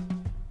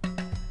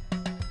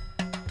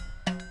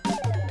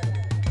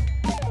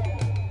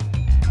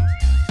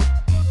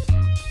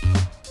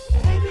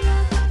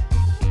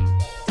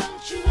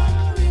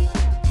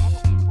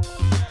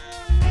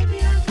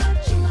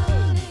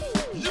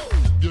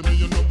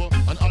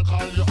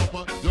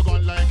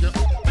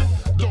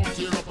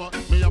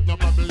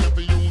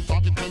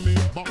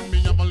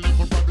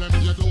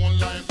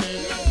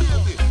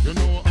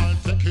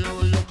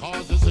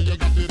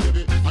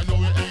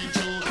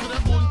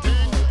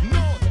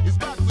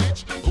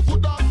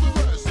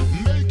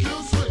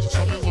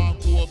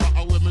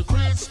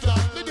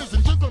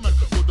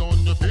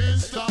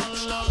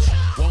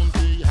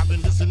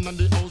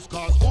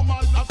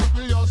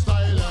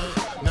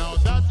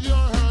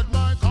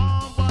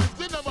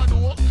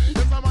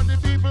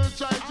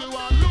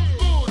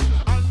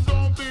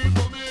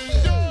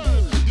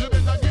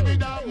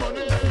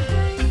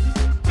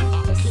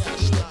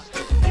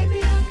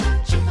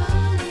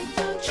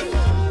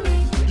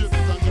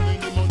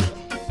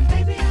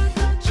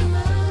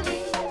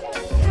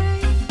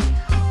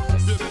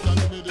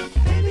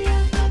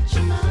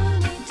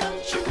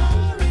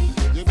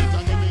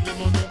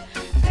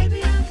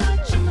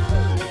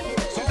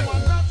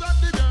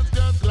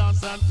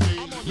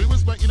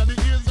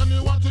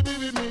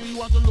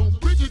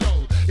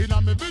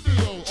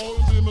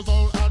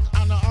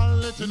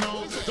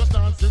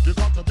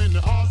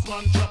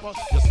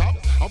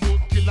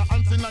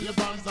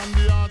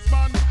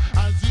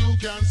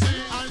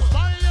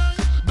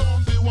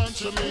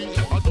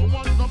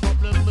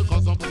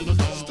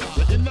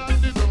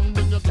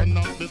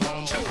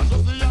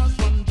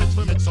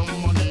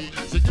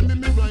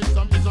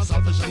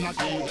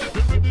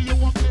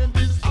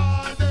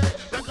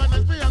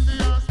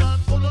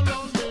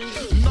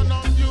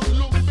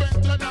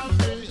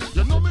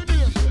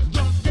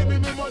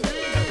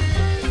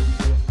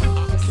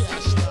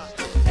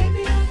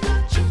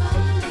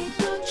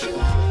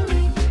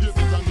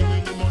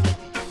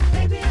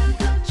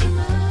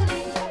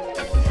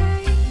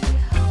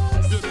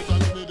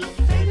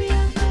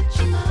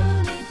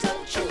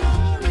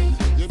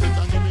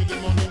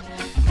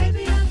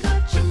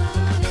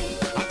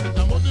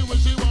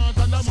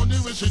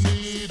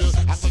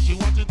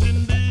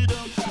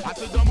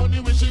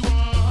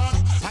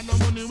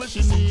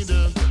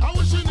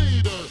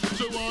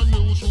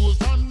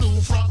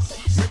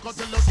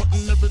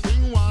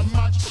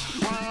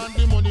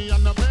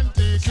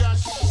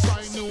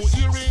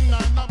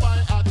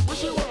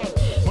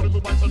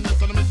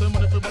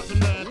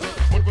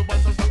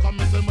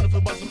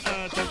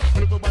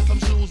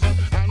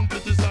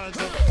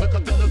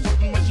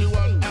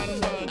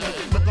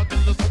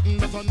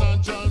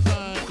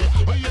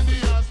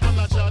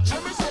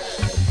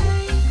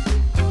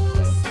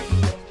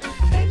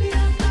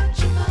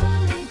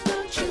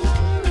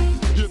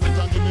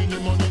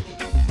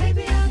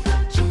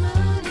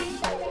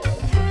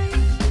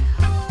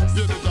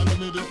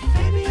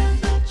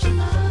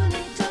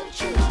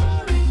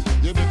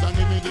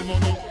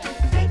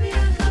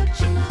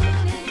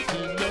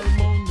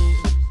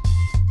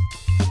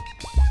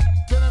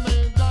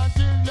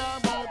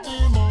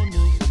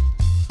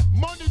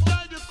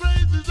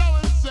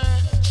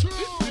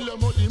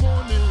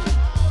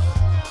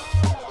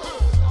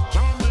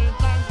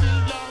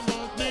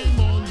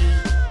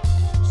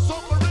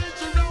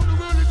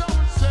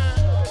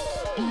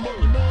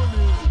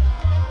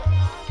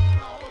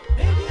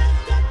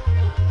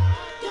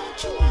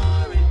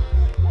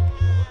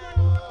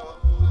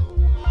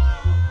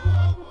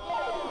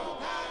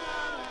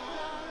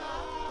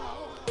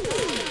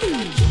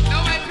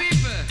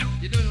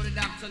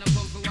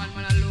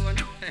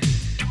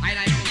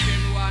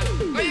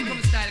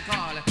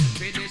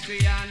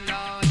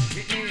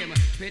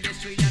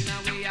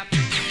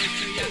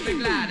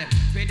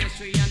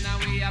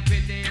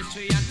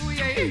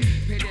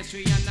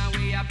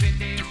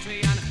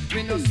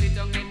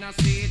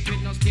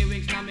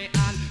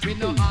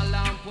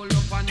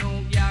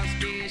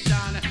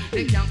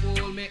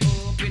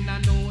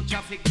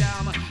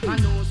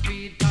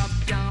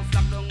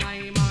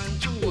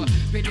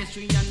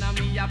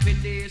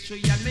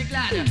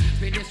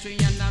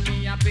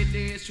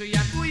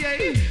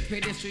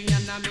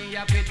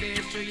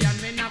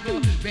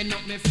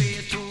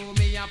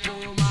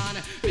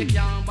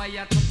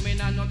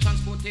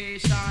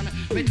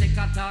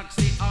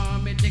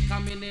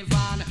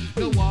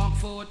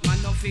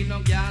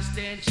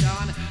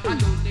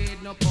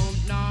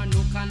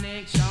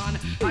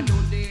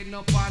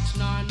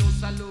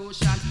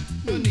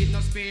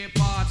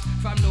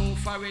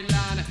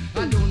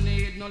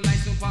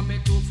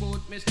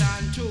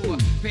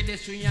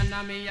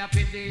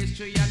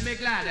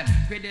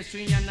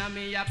 Pedestrian and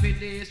me a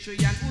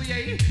pedestrian, oh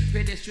yeah.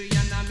 Pedestrian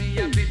and me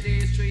a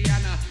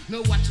pedestrian.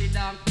 No watch it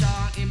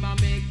doctor, him a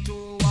make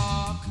to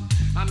walk.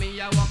 And me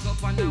a walk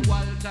up on the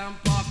Walton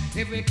Park.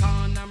 Every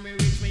corner me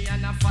reach me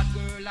and a fat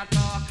girl a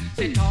talk.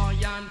 Say toy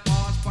and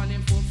pass pon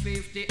him for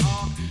 50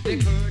 off. The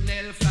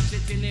colonel flash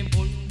it in him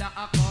under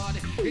a cord.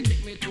 It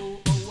take me 2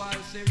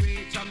 hours to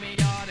reach on me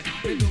yard.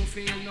 Me don't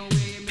feel no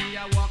way, me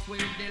a walk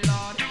with the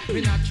Lord.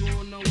 Me not sure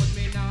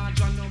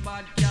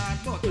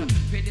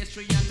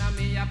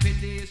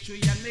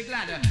pedestrian, me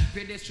glad.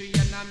 Pedestrian,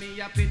 me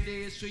a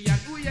pedestrian.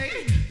 Ooh yeah,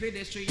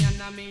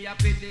 pedestrian, me a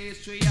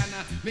pedestrian.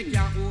 Me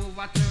can't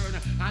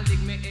overturn and lick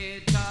me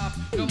head top.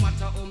 No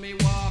matter how me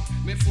walk,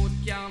 me foot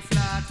can't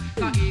flat.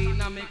 Cause in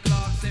a me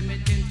clock, say me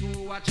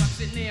into a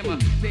taxi name.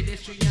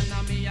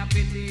 Pedestrian, me a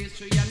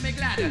pedestrian. Me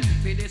glad.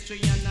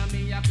 Pedestrian,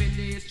 me a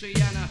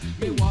pedestrian.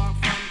 Me walk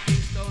from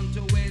Kingston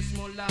to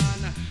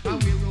Westmoreland,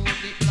 and we rode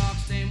the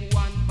clocks them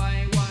one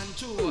by one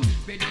too.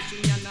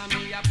 Pedestrian,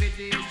 me a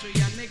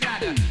pedestrian. Me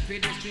glad.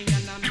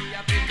 Pedestrian, me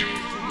a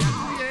pedestrian.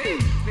 Yeah.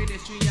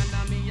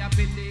 Pedestrian, me a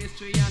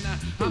pedestrian.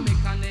 I me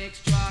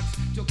connect tracks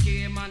to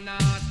Cayman.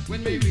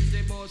 When me reach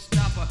the bus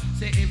stop,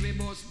 say every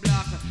bus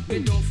block. Me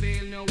don't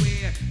feel no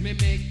way. Me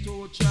make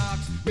 2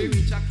 tracks. Me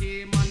reach a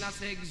Cayman,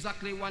 say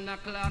exactly 1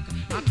 o'clock.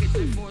 I kiss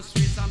the first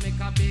street and make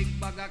a big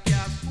bag of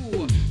cash.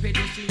 Ooh,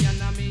 pedestrian,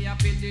 me a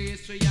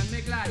pedestrian.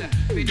 Me glad.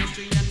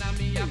 Pedestrian,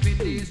 me a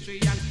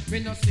pedestrian. Me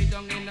no sit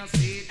down in a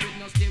seat with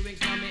no steering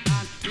on me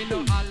hand. Me no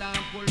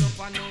alarm pull up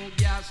a no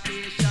gas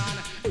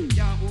station.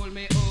 Can't hold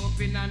me up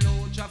in a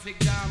no traffic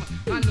jam.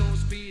 And no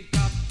speed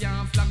cop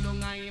can't flag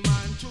down a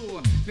man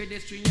too.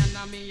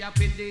 Pedestrian, me a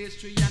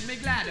pedestrian. Me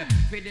glad.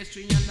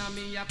 Pedestrian,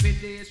 me a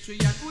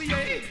pedestrian. Ooh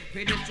yeah.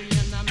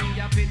 Pedestrian, me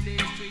a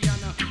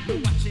pedestrian. Me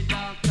watch it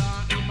doctor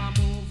in my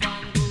move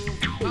and groove.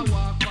 I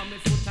walk on my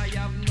foot, I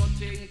have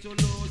nothing to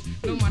lose.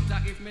 No matter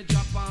if me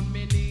drop and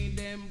me need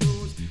them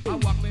bruise. I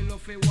walk me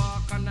love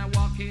walk and I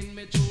walk in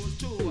me choose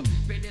too.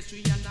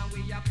 Pedestrian and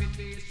we are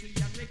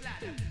pedestrian. Me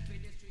glad.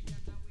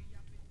 Pedestrian and we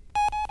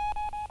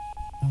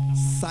are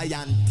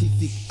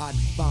scientific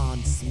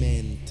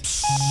advancement.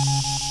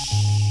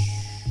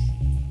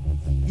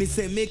 Me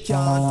say me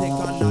can't take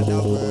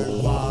another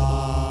world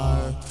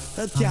war.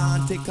 I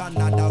can't take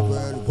another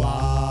world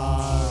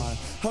war.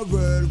 A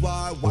world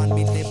war one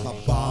me never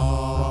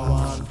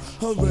born.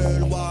 A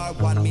world war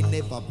one me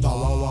never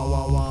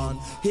born.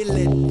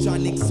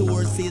 Electronic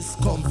sources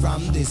come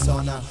from the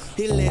sun.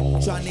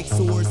 Electronic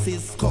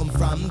sources come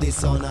from the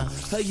sun.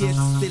 Yet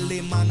still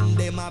the man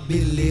them a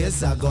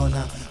billions a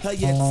gonna.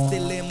 Yet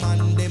still the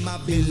man them a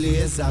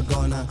billions a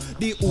gonna.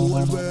 The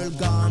whole world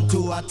gone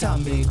to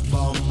atomic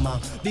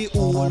bomb. The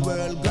whole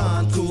world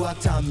gone to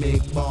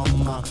atomic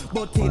bomb.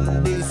 But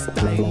in this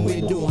time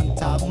we don't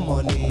have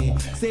money.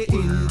 Say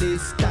in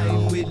this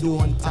time we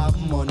don't have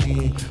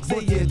money.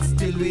 Say yet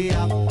still we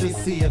have to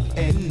save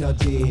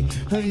energy.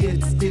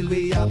 Yet still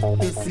we have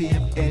to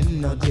save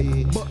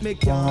energy. But me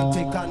can't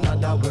take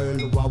another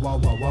world war, war,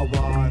 war, war,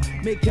 war.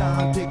 Me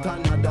can't take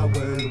another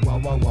world war,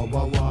 war, war,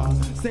 war, war.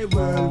 Say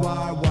World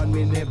War One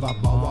we never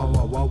bow, war,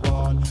 war, war,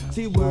 war.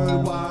 See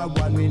World War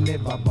One we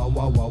never bow,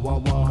 war, war, war,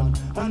 war.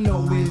 I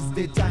know it's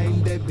the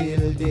time they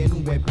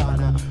building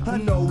weapon. I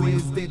know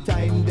it's the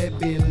time they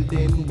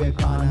building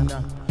weapon.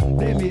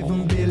 Them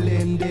even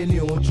building the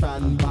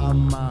neutron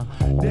bomb.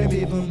 Them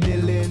even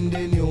building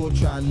the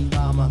neutron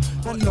bomb.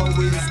 I know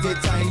it's the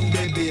time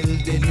they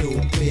build the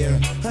nuclear.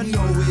 I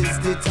know it's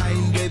the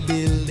time they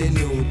build the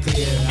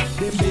nuclear.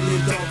 They build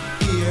it up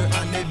here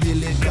and they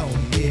build it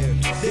down there.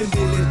 They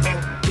build it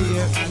up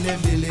here and they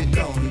build it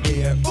down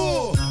there.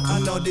 Oh, I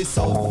know the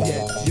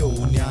Soviet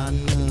Union,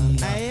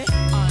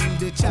 and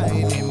the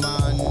Chinese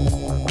man,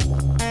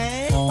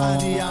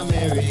 and the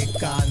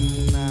American.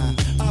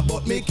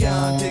 But me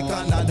can't take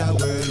another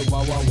world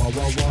war, war, war,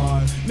 war,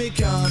 war. Me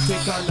can't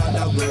take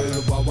another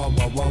world war, war,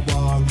 war, war,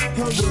 war.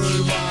 A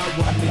World War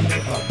One we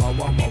never war,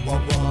 war, war,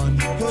 war, war.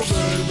 A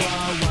World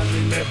War One we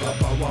never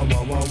war, war,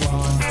 war, war,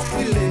 war.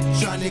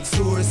 Electronic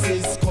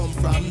sources come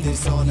from the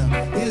sun.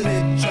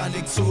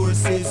 Electronic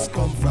sources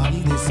come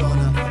from the sun.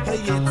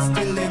 Yet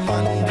still the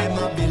man them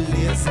a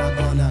billions a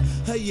gonna.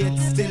 Yet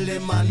still the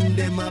man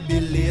them a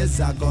billions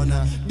a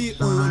gonna. The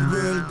whole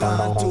world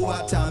gone to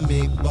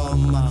atomic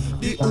bomb.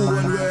 The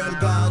whole world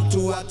gone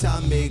to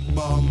atomic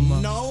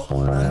bomb. Now,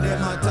 and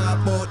them a talk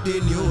about the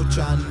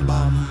neutron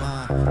bomb.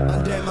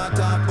 And them a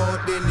talk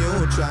about the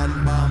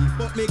neutron bomb.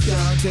 But me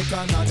can't take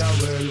another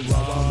world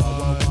war, war,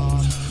 war,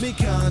 war. Me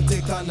can't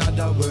take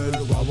another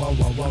world war, war,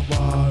 war, war,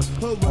 war.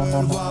 A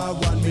World War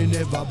One me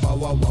never bow,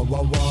 war, war,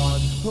 war, war.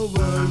 A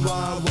World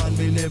War One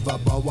me never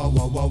bow, war,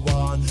 war, war,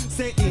 war.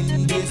 Say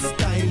in this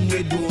time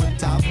we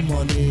don't have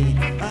money.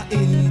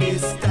 In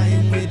this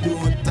time we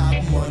don't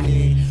have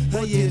money.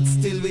 Yet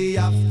still we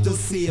have to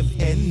save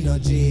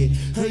energy.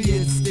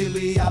 Yet still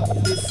we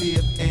have to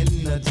save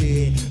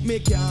energy. Me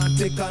can't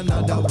take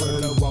another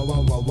world war,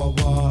 war, war, war,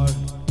 war.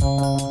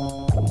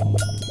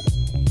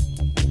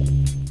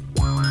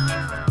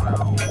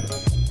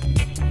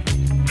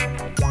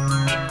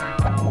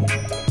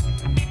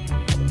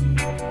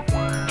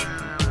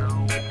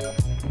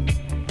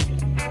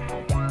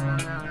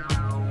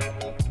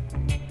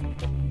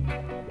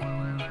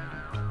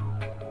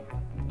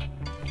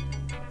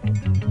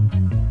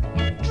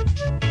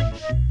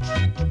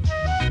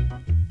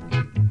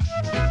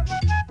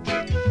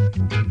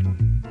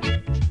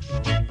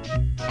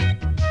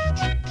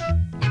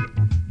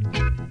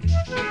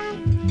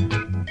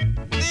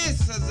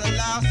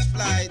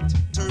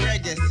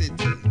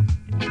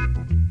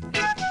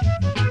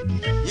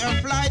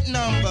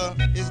 Number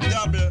is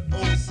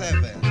 007.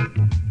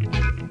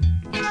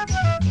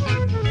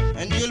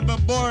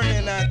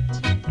 boarding at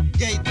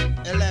gate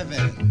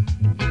 11.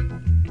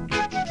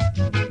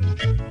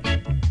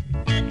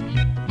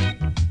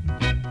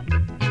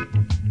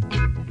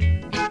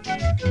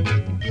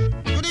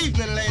 Good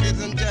evening,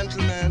 ladies and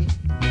gentlemen.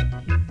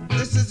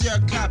 This is your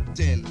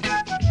captain,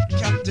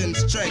 Captain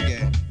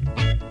Stregge,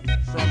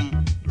 from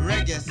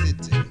Reggae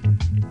City.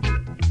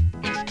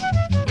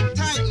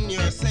 Tighten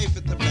your safety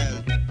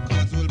belt,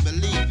 cause we'll be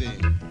leaving.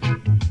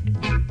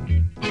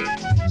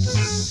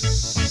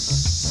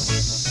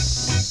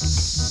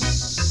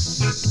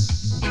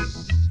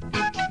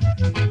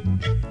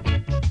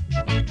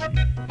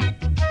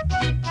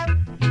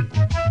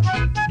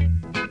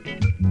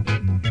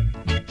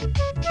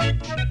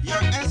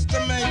 Your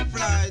estimate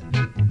flight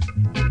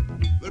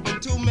will be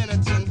 2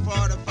 minutes and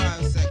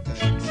 45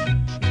 seconds.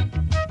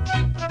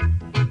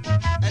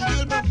 And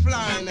you'll be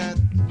flying at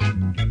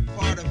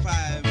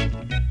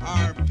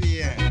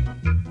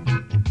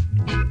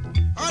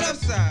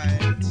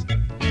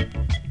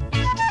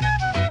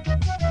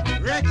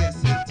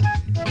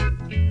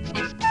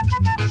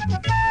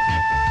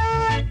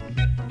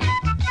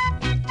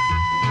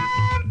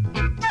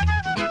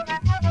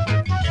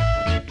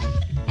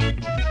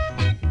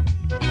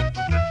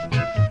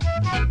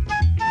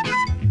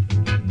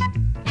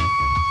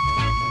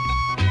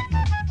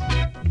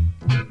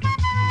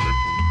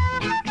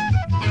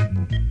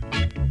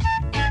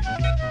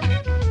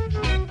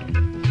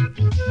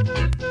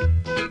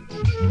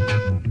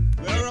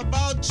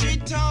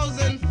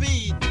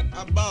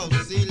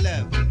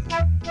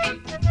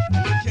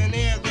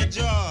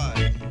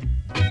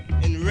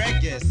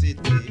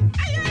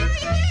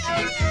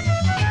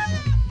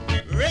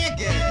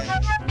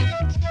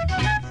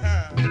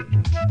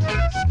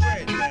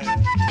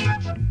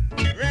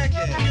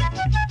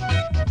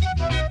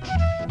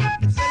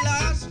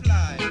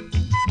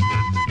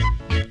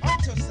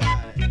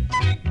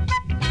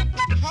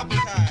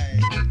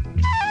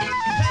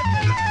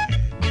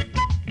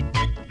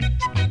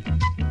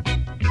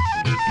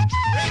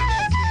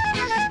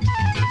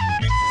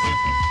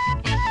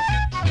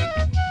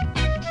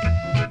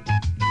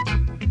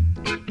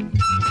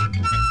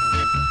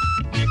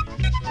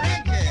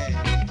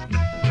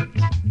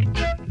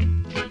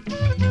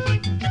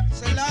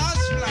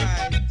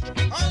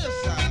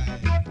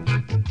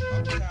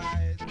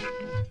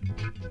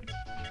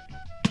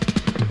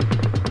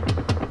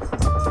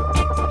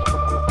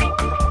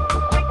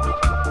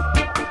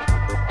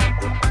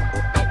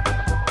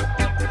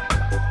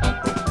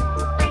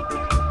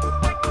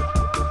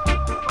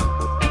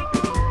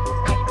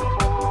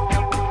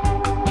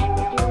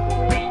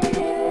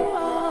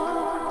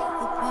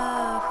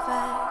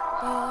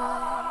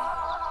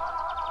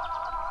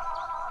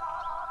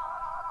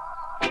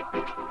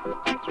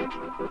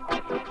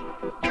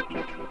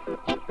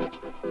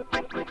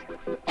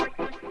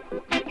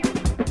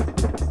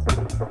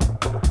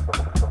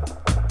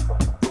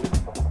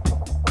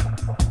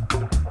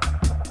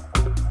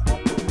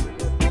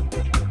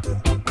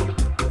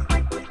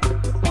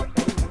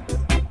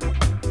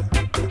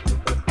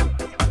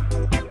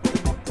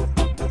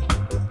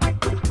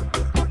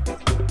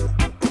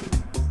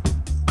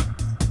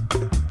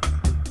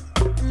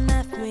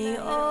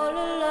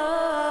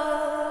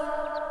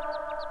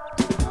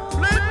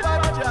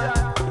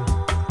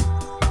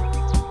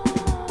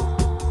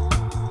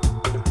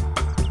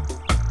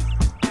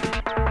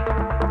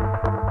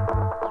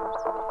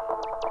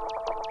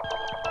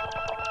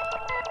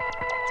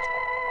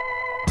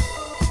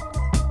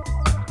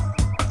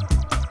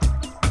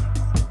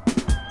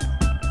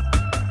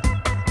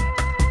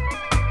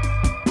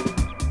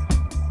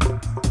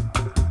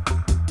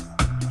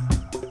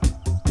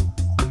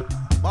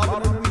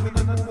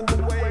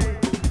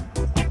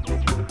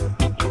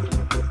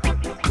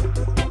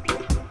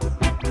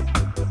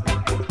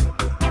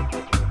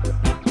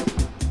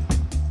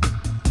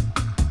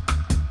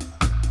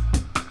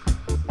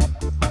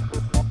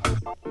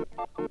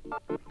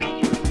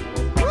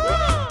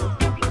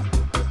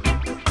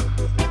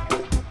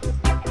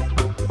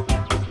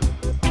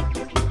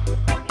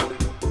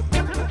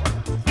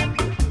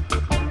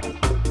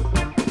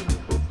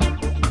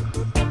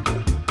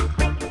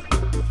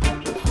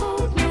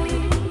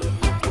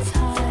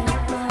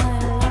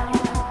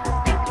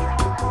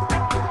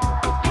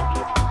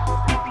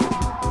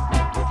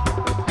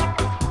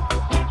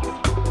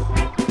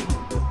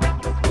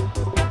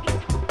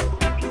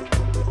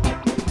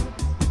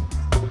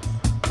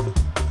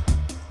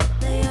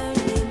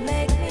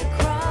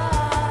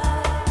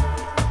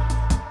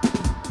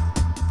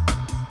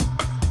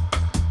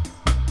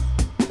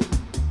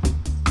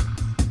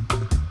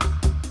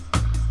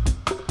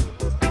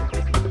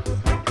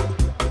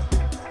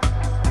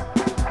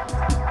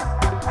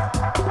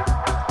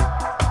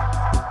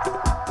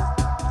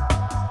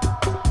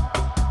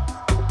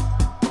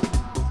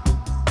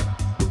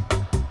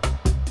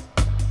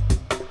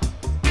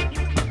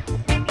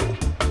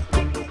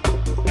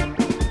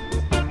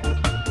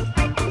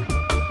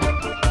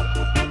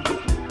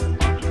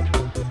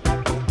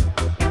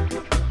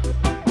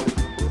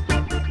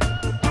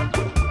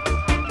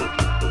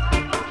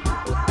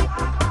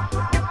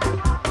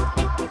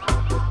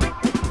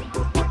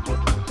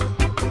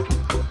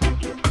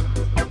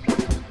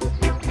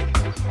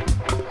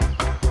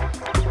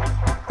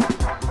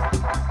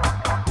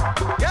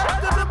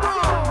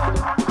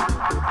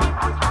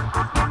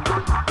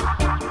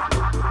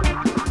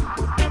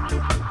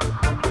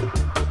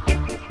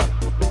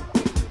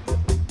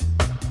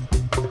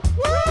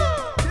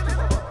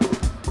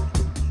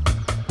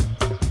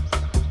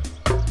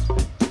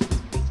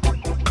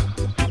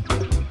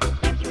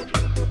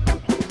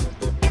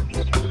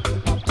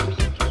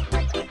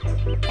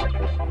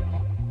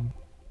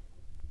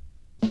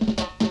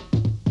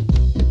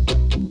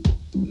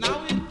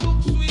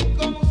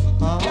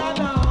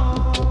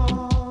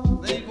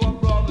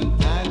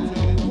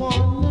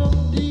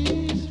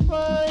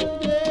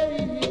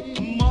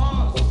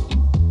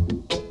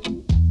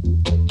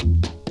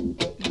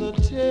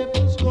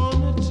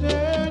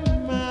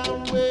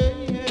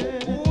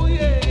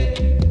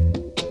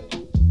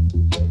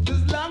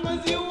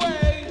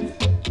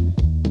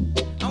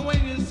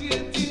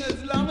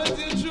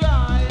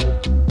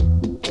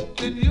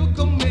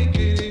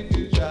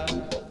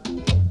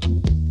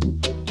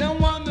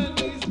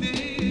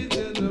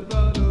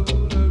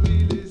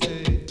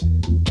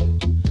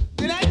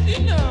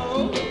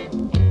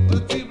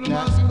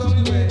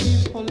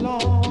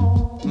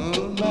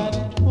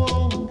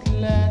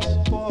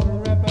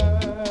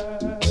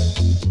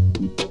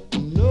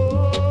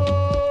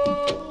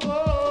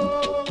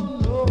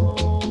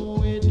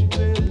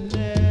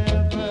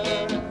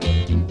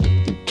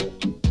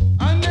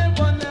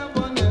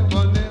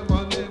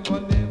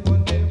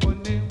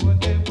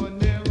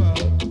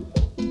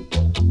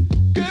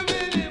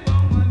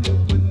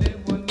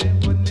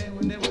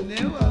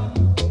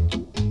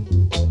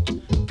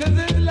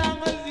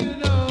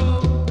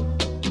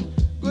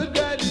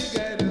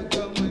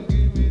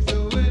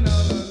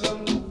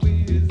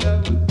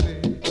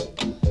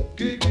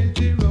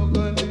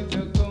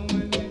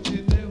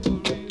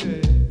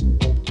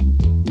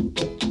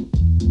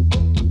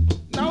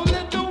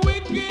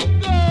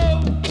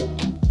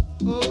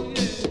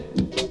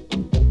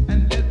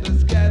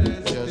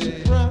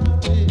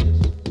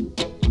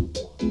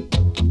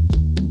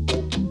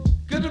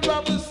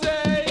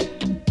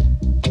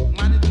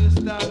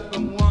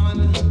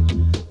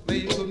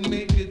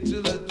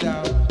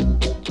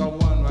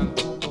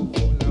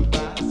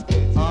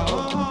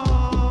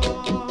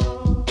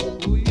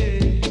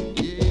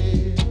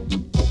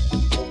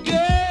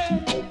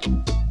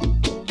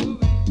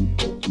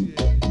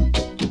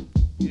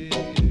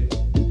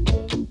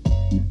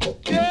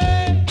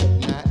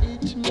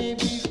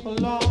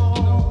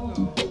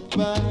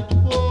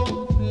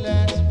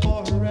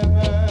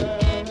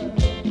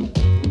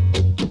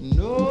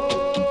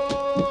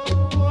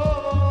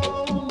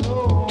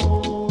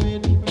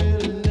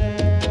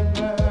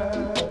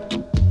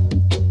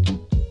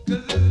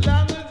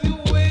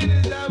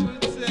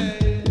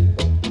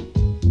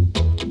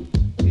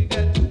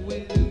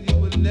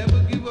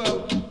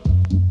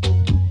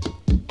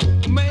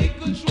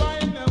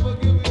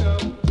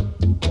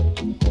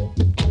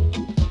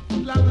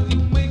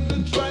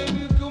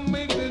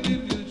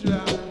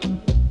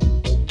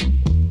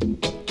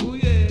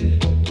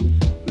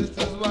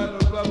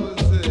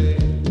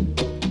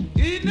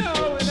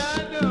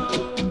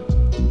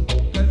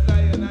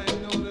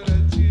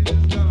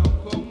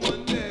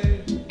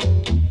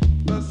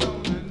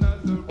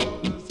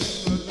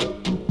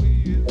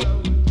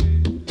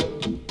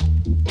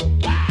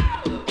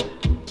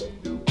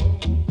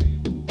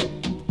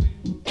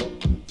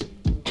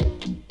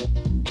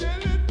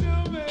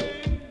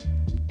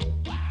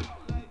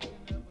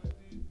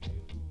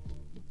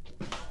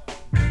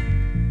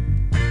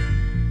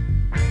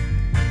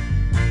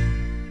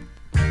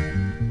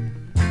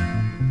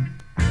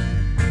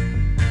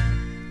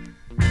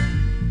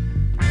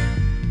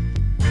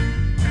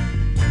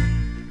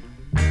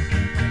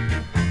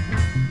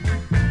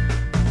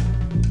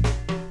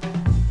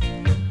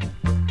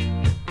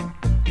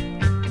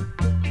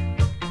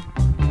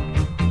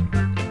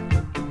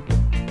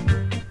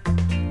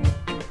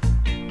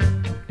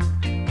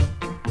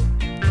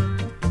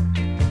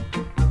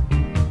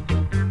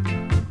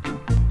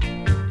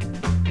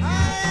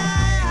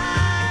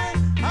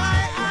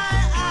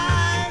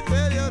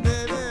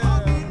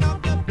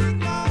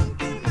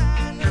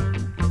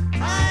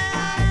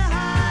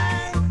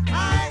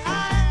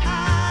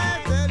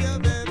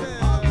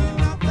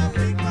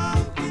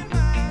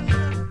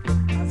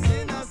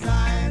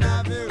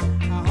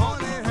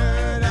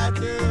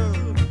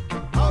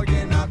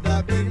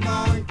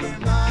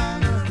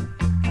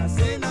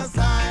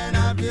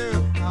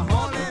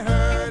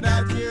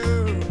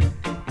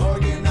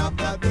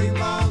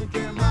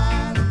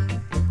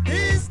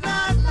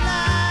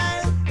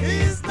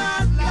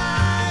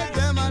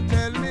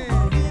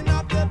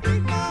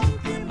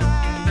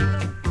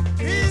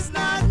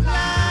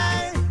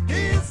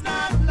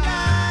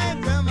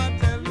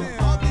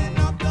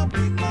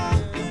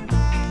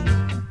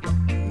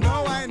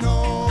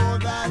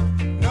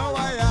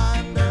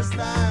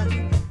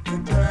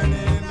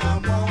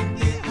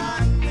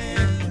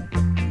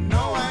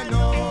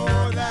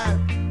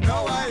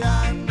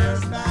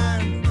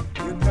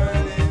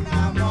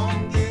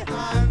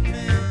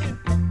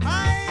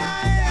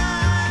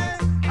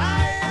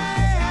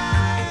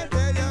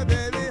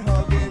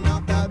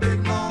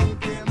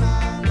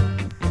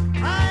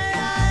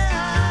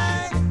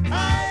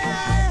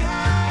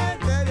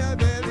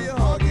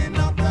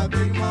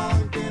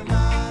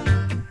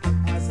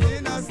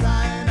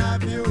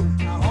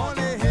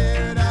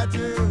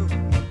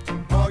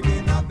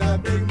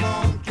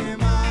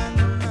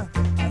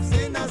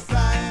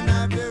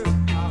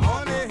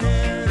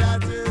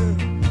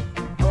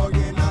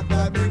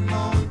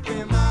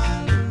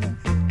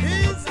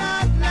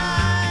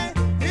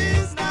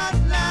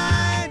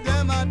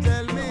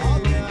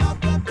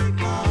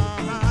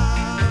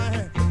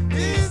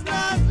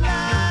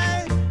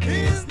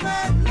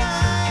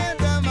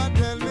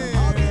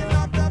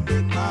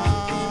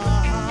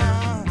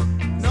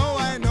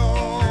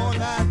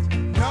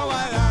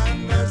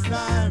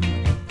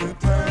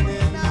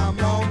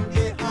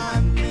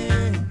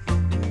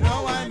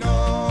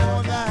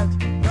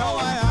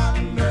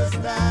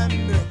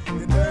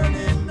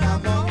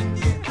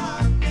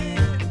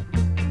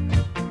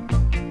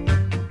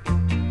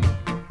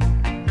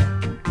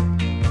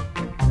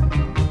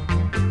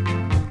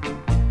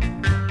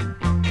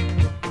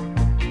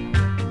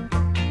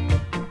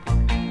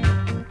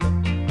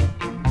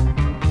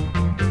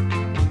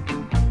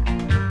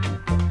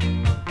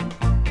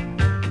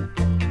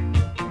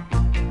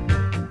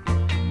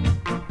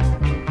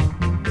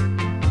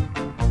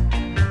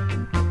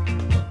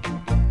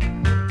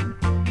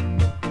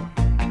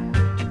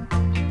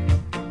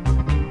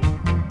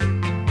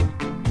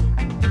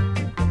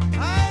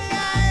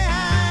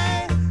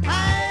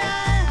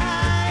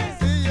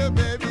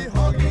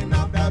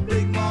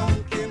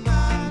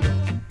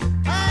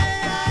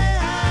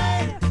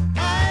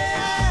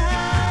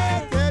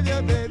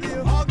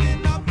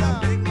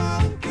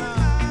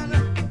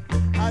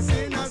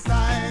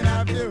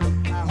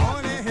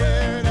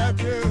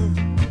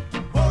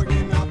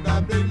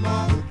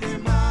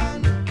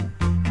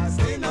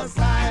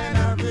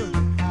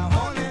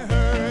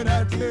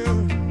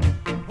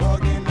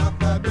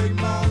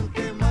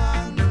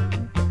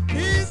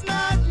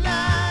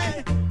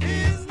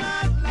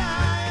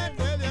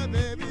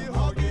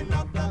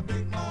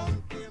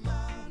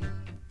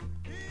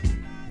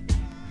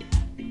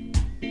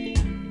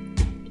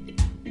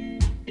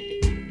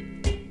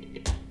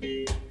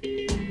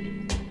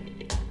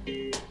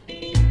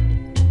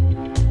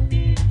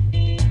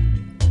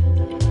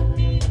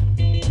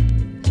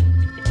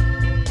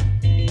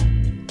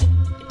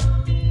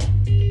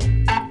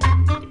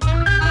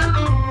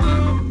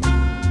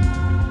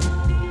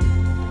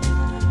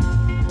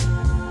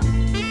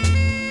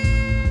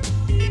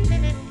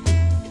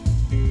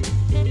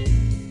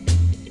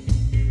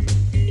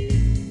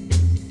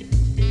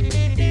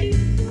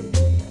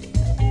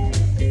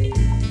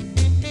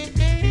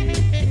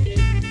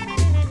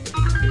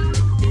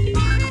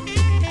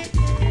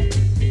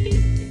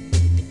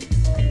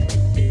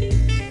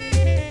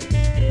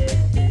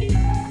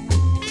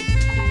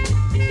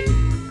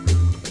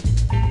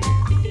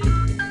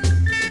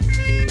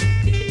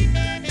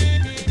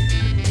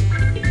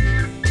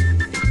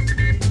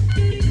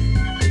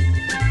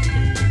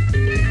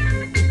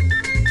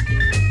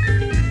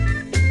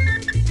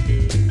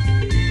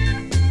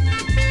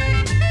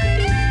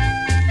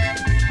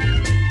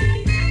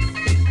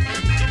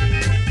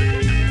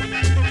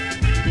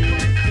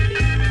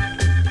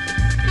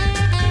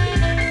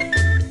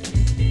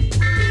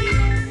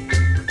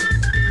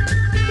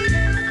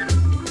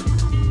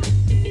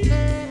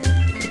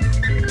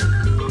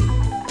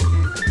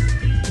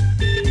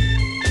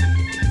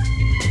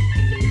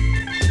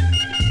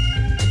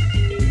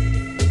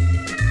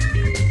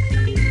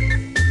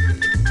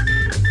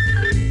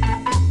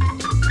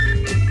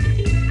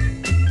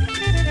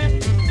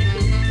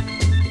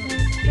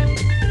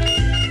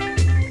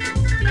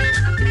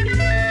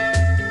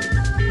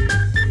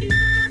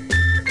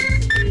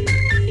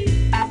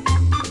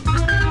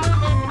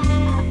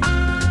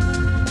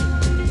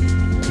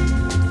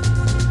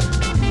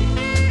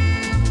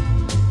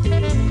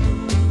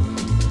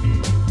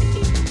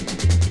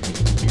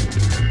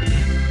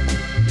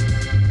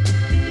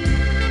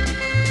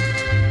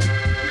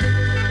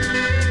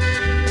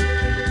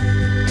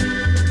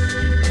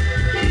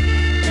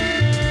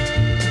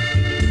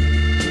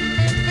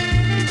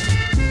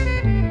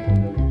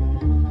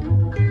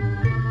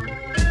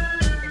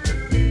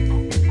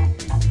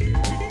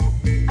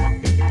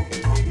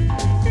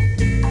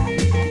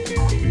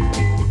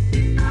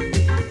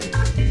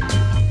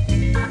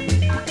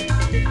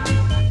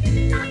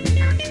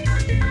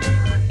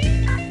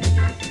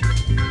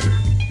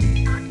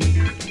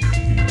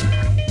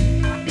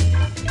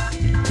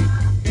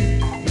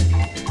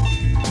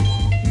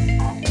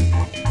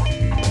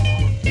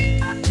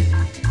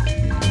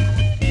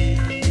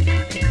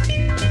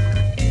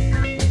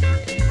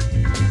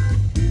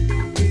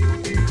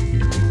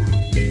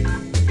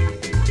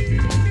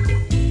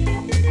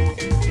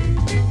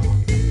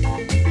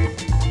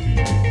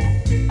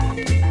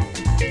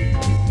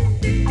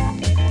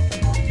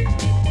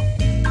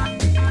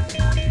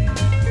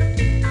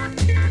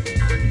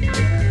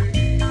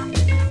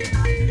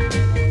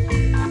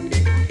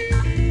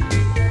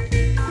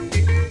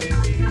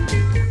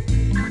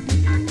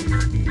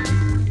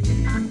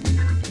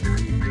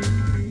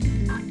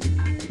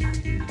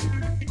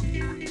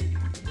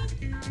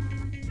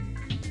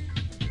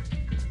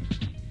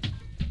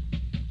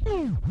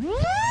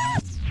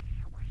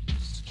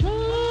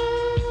Strangers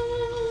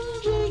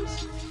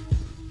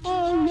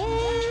are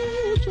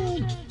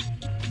legend.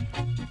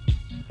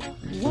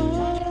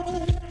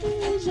 What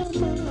is a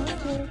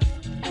matter?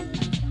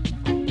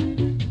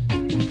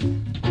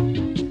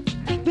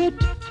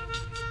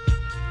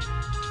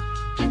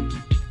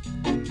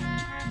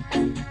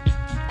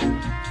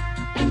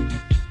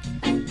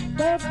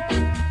 But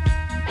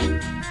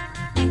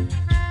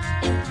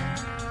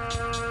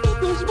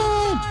it was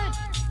mine.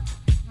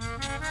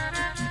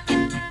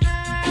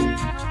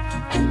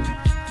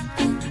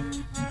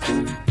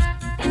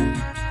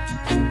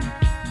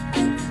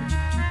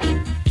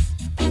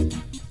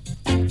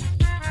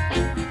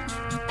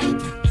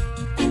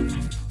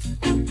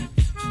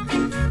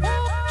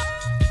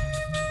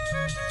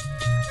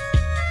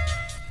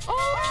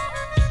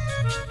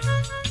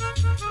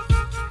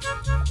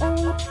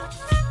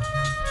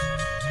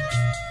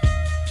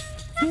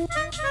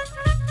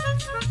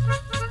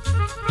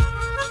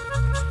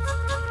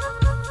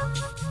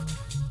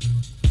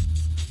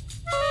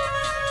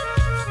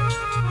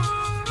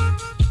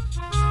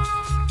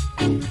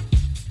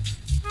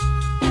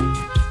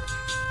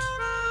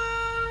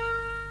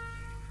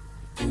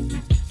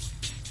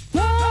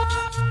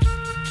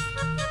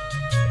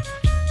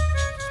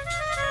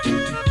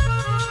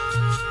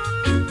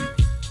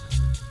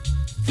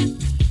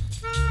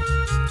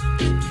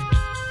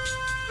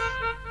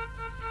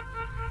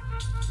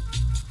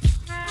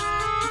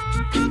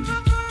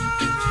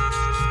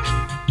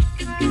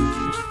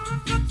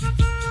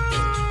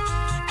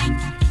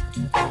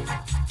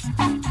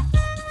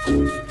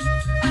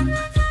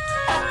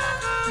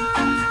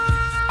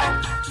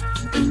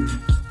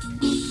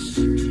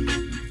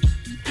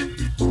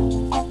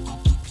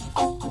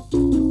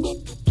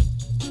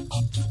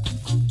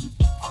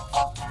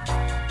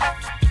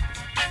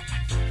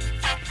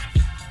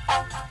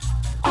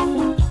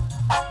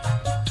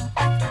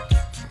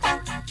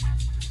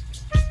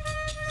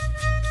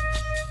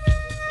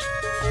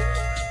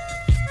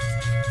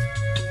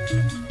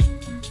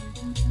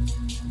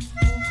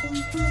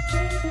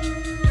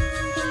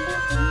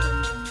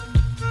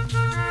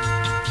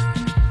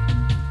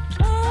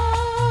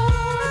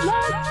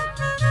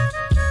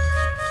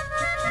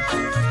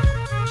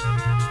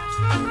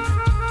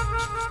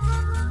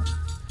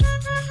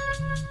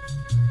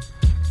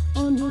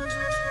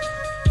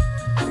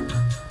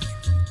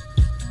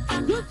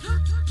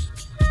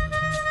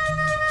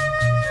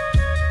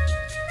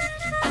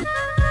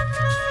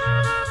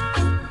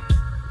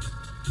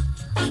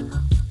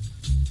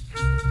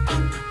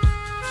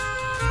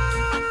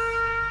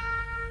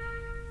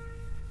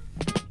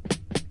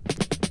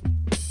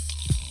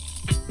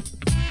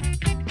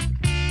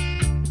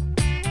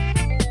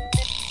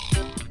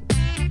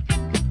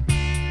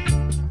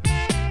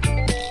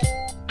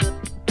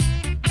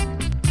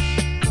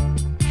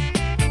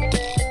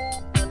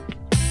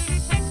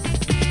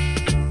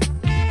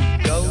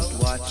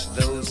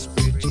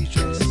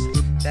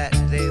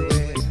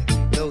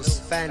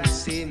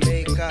 fancy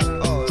makeup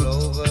all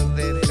over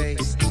their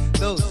face,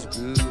 those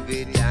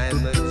groovy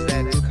diamonds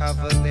that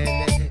cover their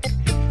neck,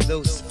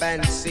 those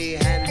fancy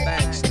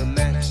handbags to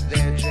match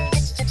their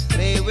dress.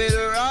 They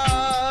will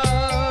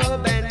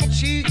rob and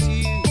cheat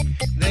you,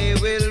 they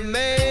will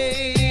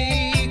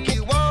make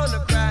you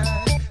wanna cry,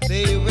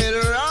 they will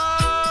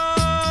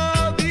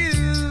rob you,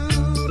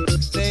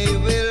 they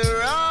will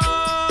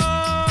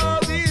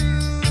rob you.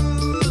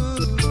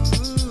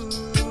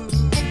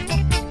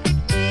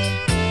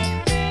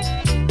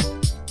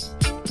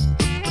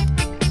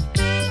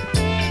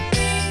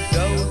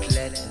 Don't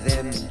let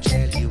them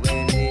tell you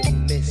any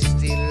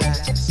misty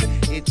lies,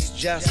 it's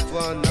just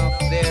one of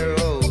their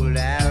old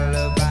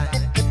alibi.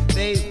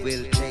 They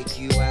will take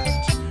you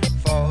out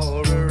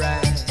for a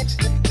ride,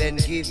 then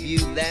give you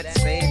that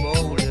same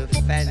old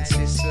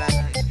fancy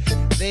slide.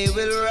 They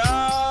will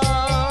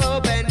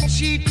rob and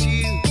cheat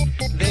you,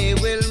 they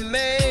will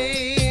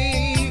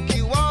make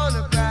you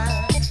wanna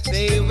cry,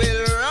 they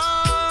will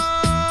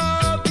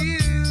rob you,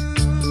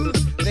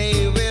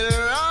 they will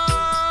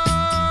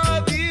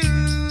rob you.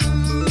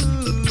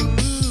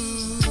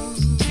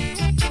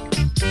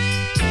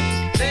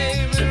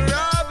 They will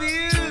rob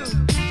you,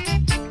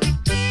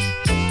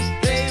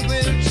 they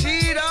will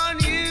cheat on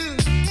you.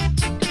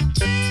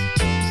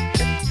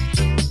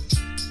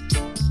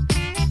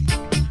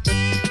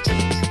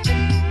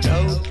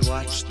 Don't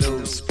watch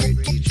those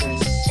pretty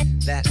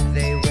dresses that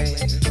they wear,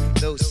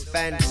 those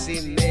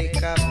fancy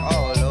makeup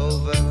all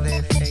over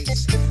their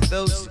face,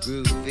 those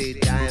groovy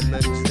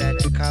diamonds that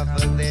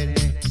cover their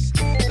necks,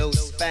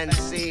 those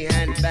fancy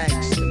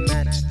handbags to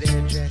match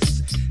their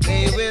dress.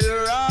 They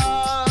will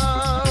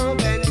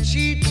rob and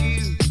cheat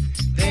you,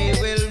 they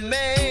will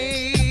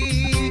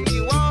make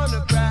you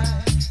wanna cry,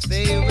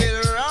 they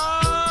will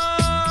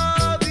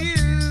rob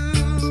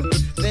you,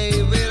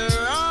 they will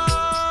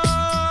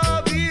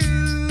rob you.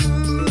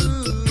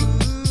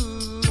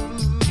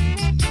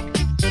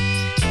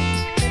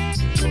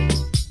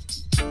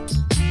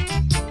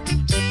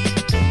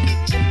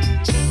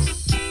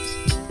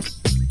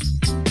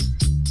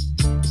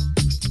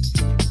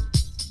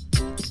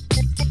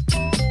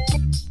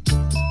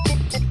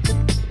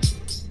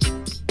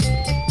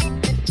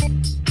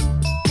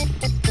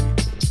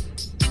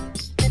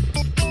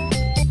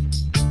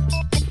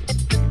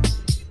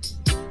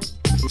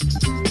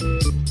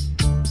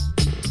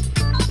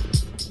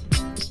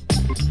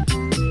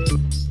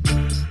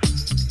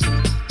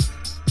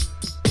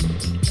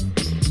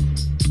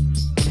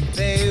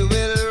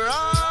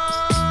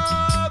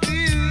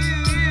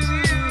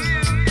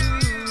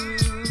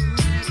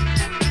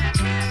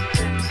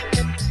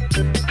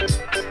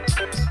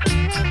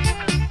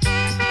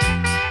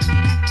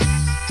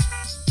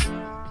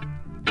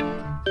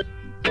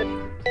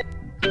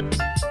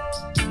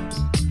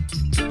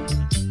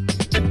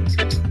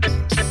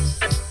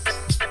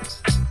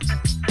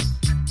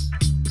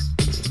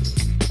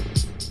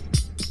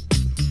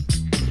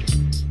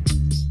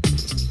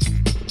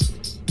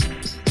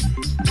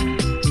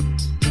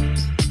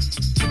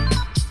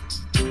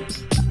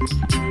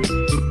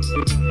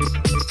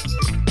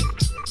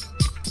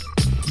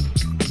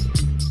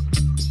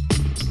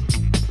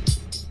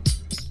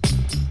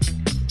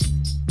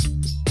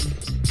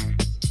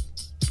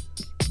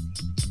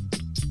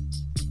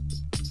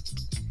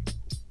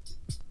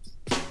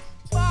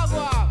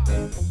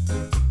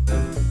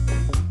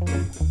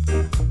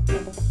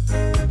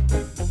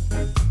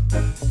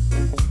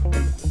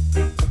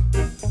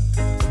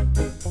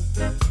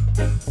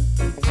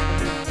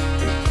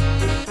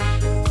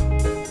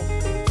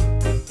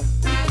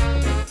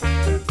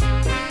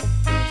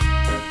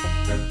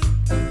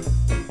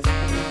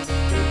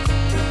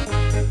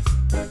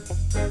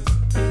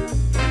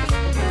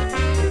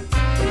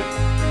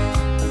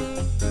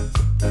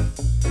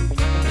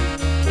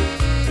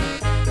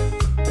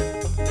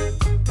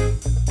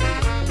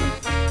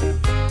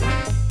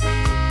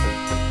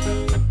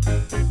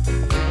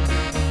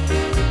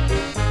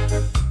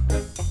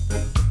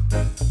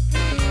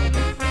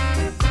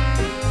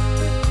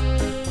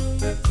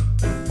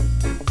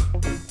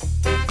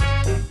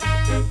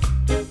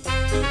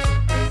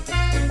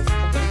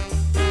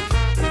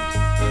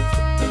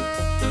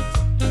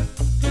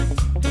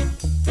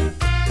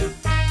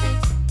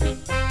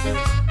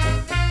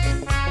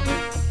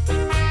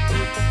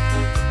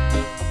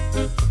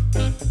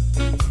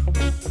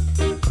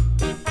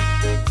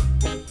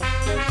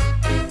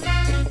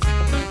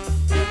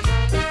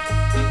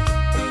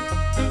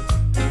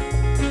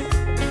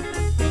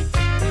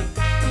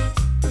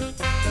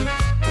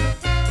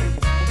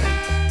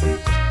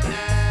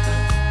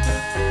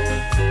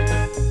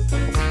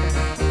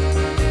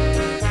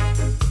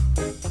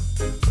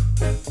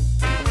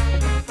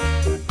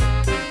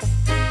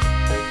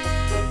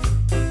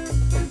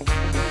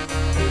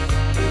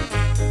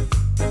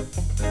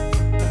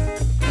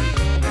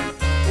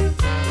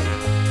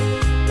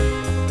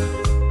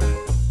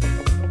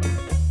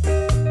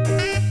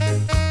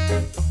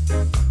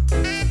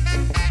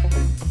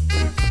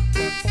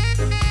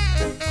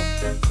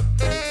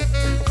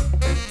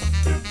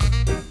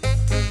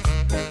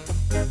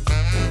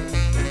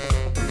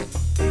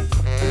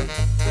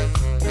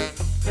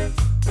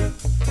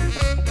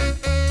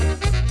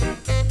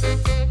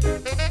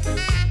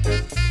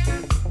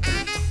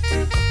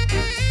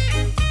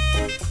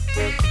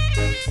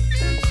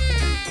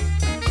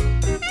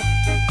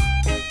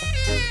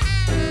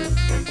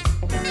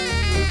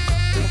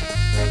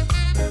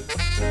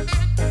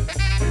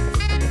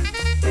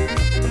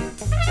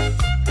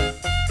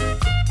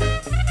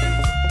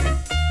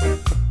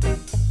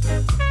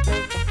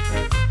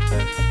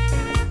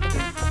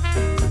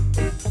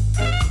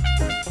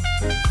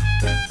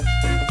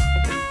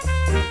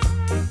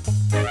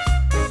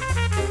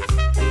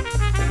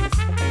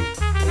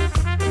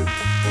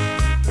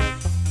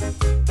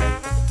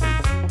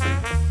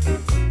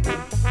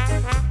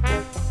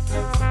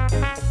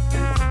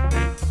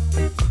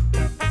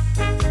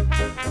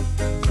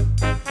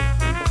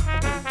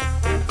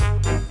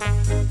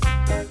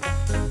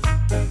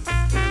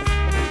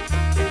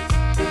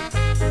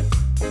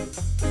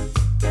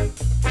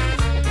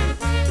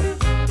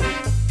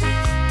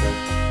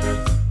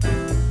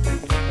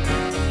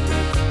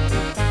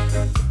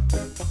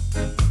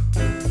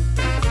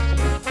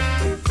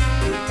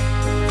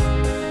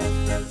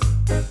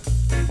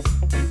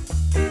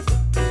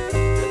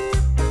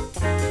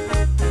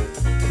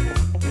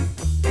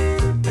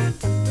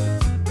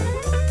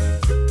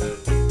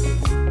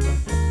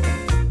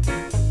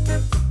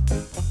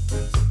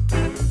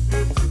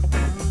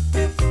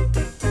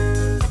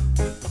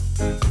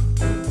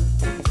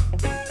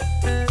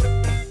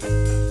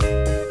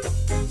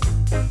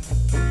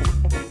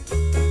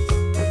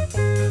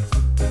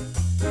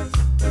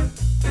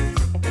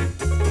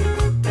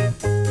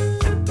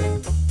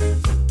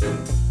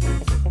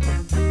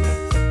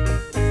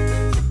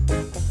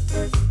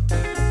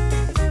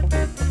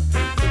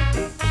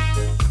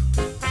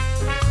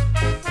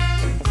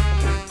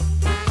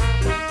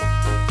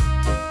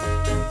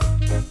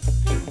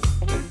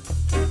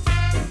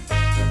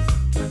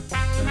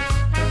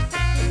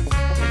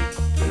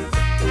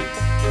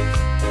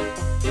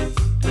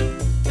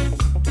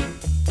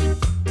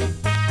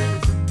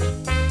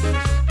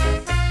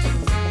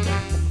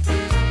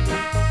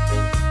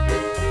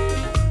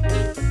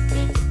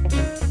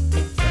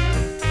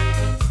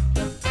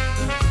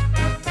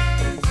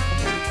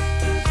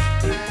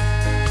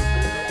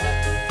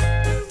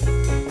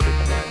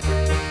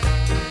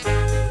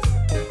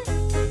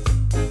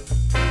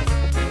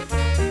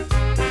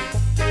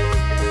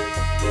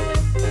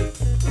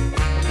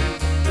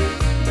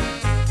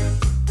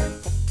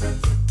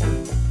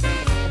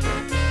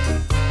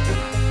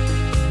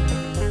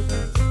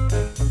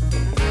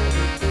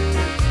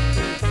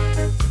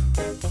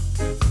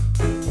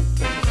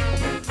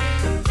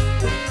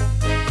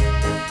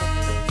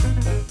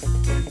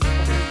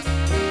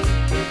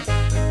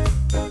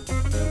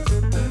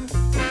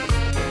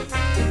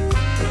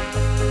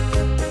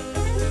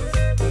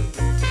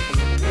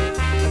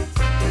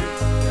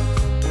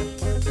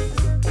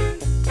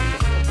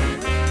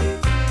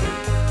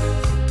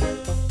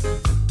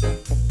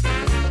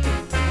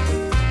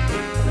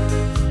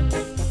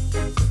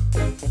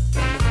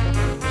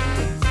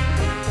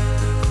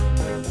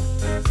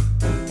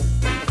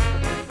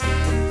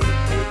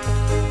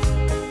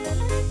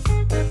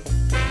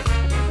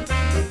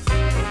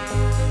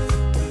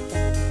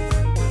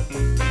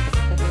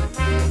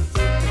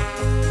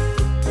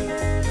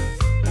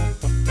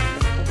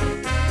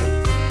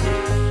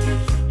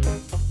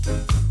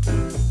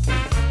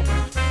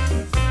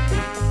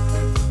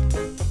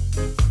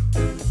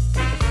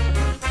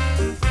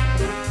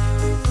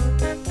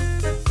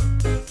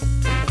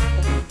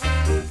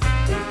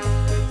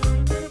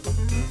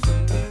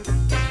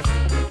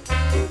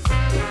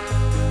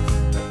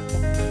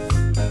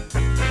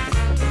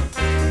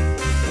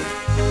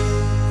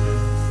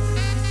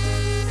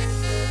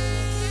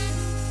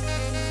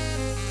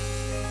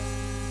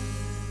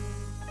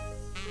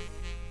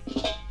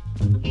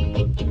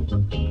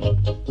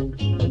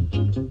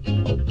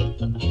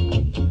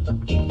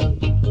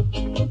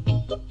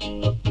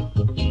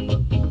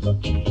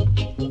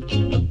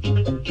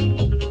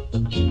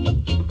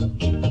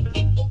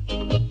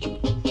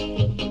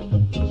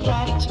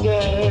 Fat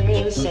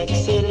girl,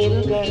 sexy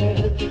little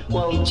girl,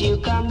 won't you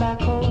come back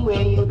home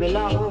where you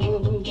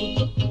belong?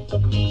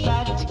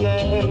 Fat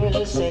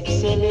girl,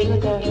 sexy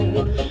little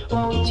girl,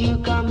 won't you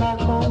come back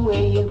home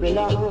where you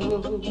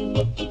belong?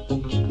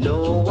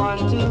 No one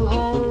to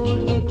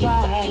hold me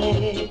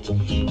tight,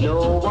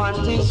 no one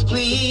to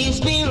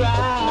squeeze me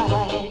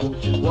right.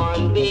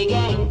 One big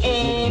and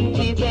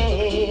empty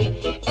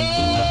bed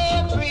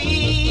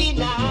every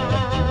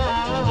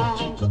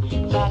night.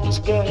 Fat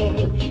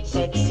girl,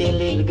 sexy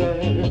little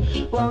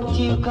girl, won't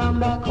you come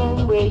back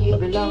home where you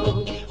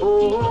belong?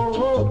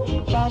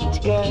 Oh,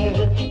 fat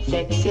girl,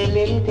 sexy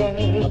little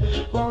girl,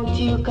 won't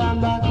you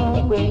come back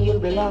home where you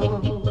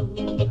belong?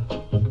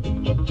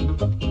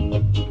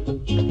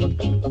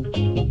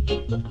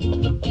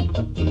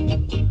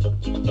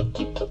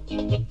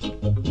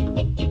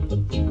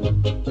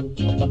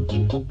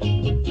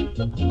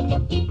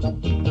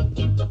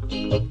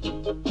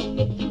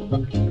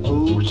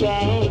 Who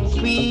can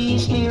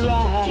squeeze me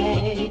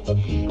right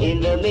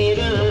in the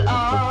middle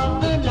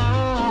of the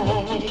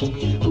night?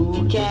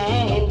 Who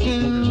can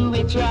do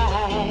it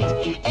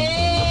right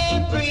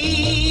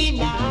every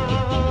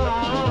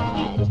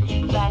night?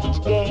 Fat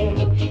girl,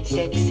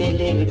 sexy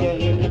little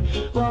girl,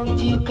 won't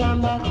you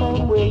come back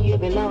home where you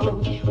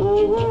belong?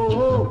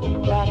 Oh,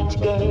 fat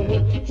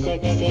girl,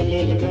 sexy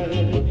little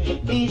girl,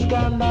 please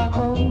come back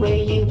home where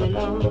you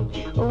belong.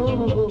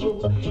 Oh,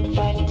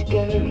 fat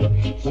girl,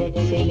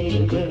 sexy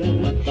little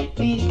girl,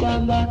 please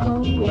come back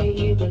home where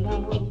you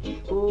belong.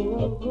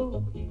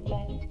 Oh,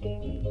 fat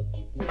girl,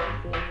 sexy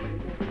little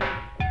girl.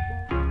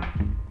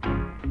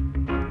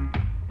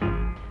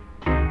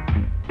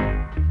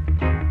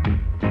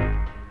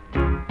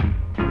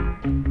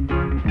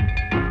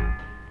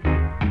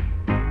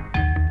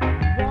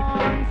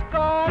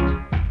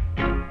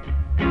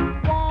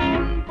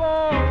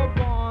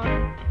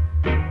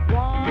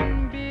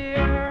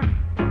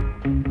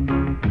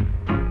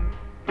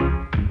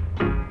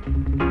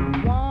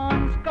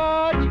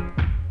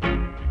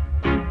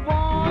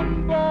 One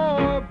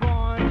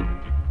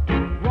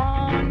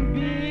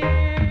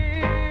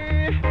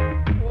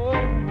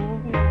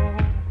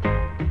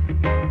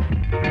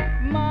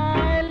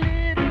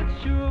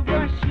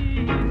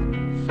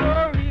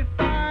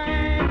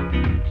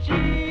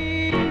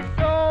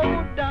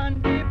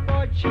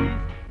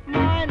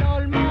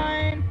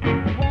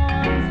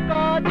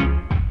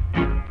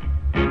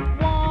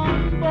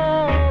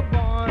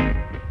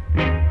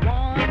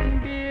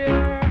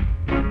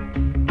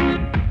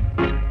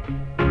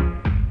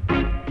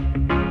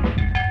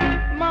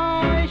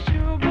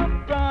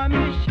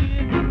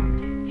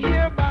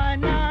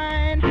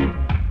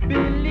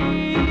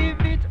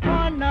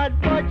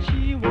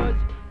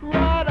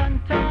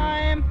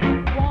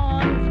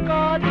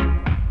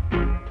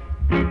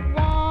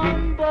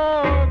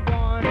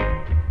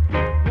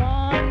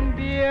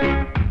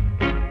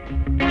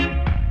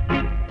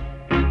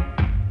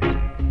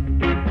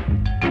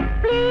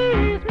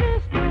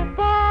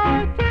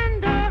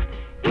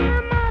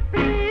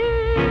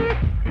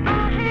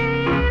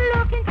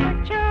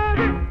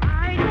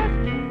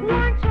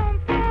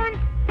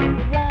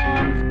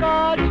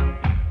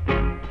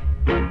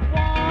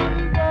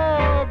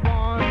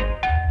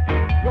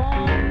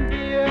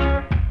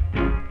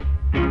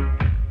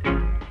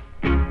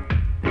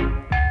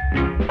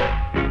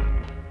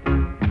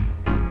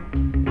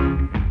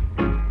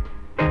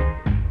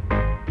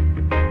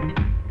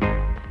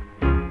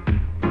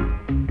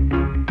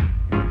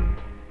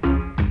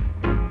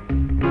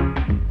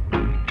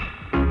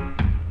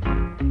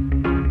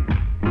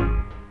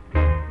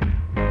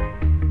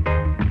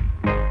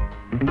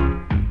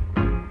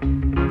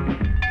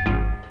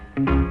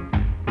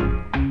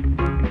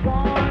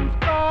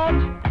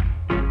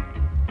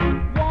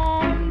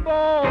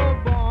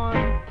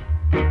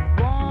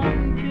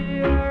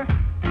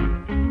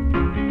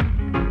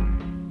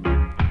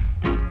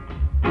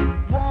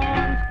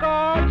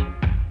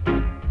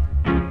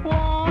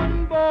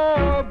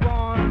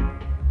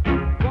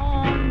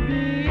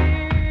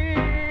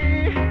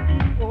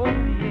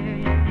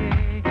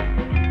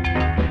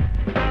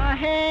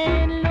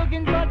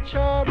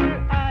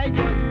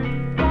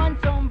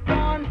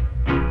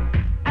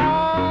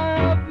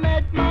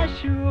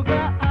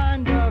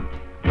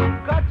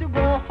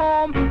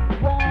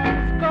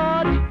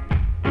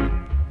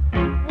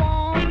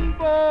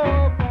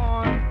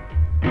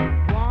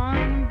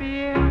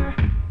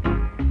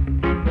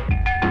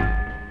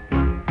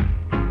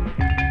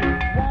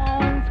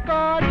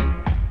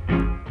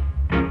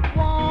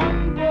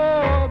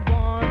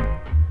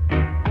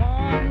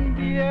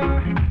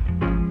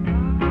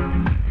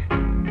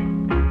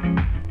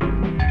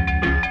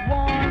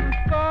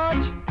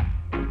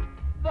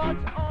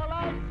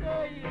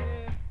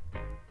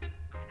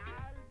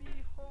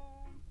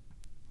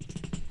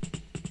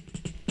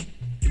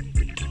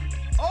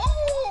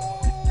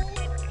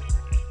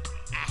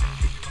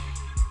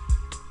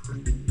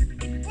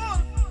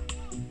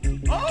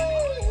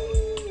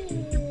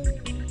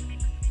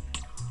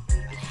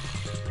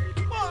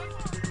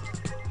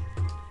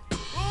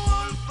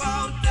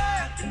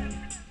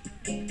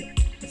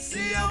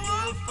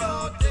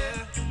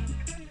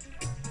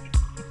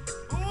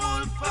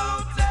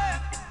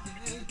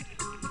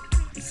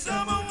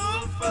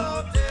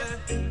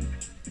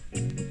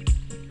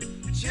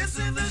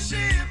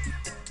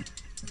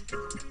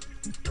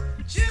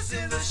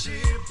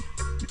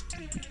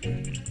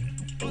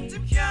but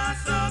him can't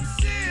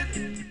succeed.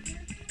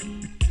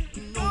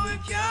 No, he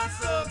can't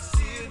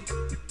succeed.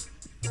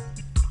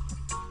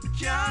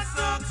 Can't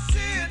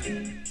succeed.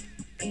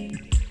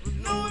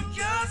 No, he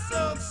can't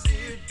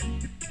succeed.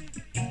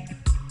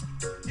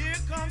 Here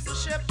comes the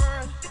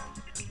shepherd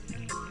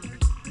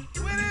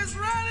with his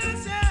rod in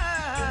his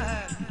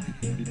hand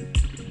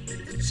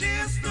to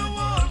chase the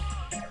wolf,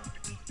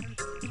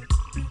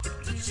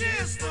 to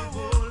chase the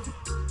wolf.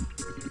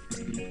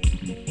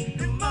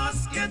 He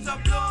must get a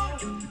blow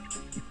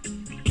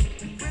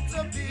with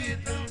a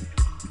beating.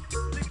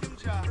 Lick him,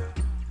 Jah.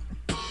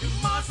 He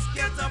must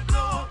get a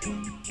blow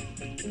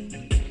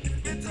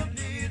with a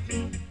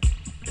beating.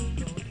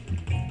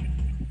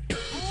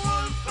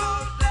 Wolf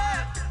out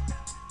there,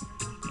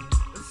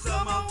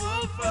 summer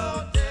wolf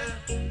out there.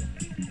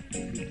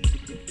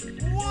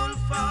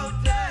 Wolf out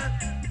there,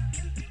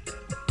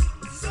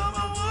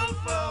 summer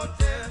wolf out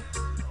there.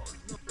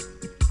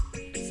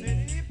 See the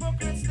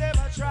hypocrites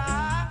never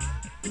try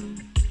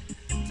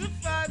to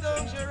find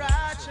out your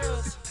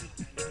righteous,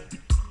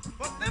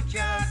 but them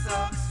can't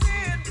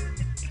succeed.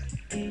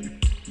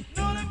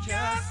 No, them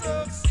can't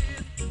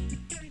succeed.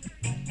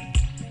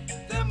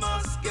 They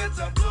must get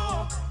a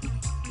blow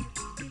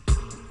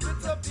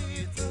with a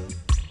beating.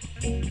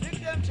 Pick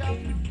them, Jack.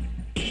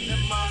 They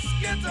must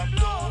get a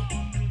blow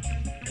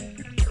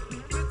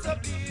with a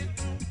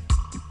beating.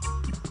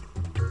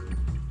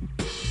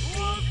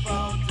 Wolf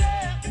out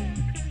there,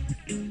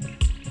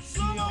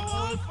 summer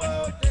wolf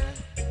out there.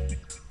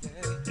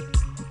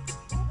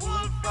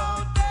 Wolf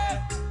out there,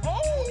 oh,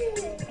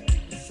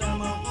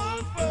 summer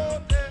wolf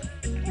out there.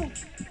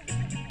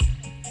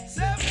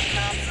 7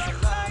 claps of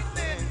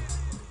lightning,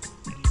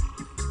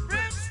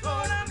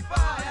 brimstone and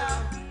fire.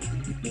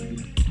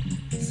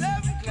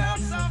 7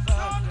 claps of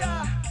thunder,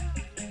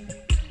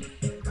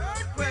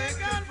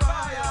 earthquake and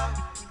fire.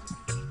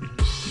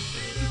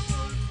 Feed the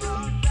wolf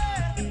out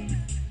there,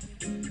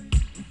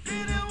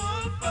 feed the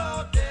wolf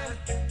out there,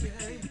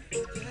 yeah, yeah.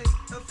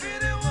 Feed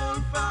the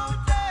wolf out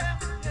there,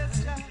 yes,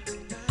 yeah.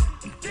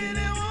 Feed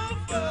the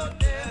wolf out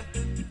there.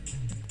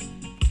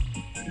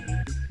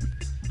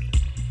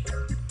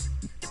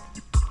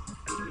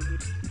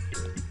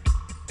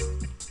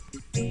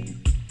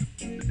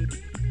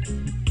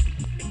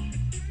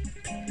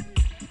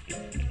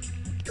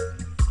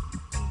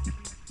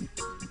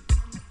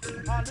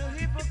 All the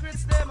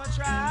hypocrites, they must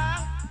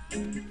try to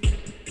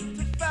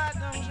fight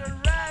down your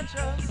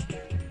righteous,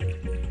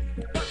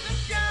 but them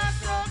can't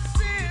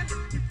succeed.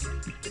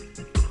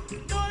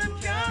 No, them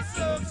can't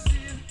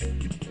succeed.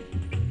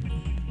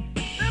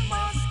 They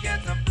must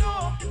get a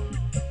blow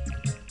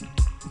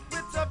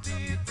with a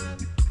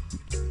beating.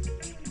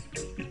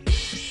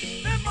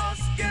 They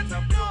must get a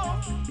blow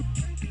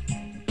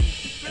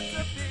with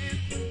a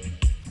beating.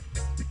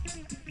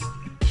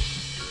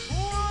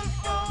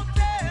 Wolf out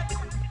there,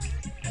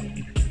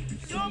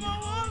 summer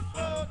wolf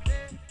out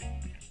there.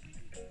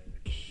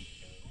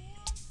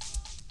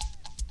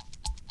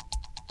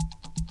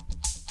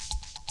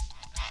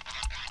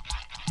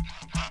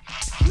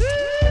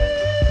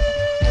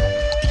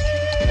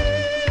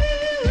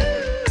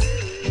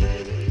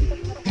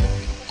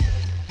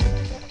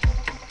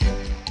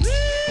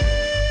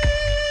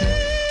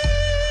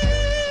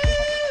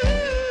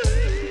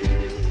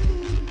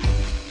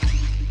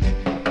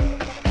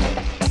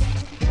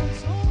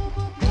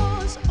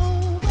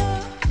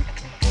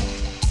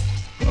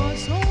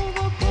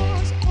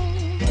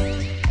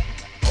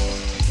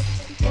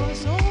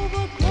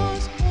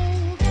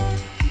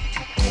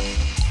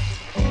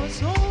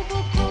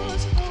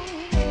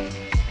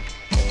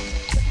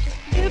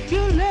 If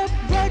you left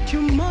right,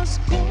 you must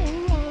go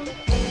wrong.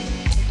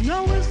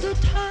 Now is the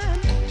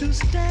time to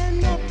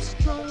stand up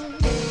strong.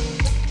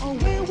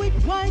 Away with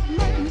white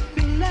man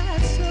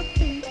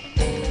philosophy.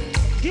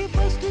 Give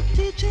us the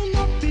teaching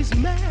of His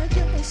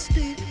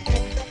Majesty.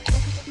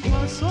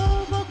 Cross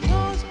over,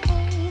 cross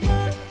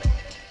over.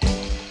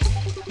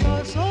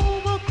 Cross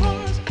over,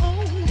 cross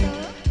over.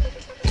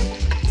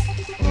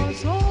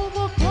 Cross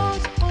over,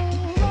 cross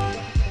over.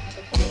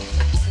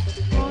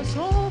 Cross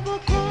over,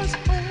 cross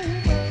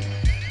over.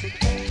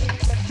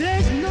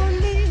 There's no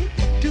need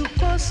to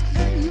fuss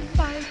and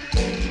fight.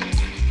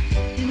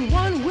 In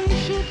one we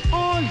should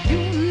all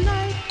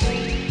unite.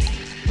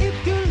 If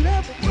you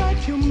left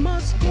right, you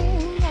must go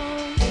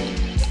wrong.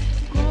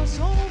 Cross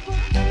over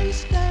and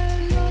stand.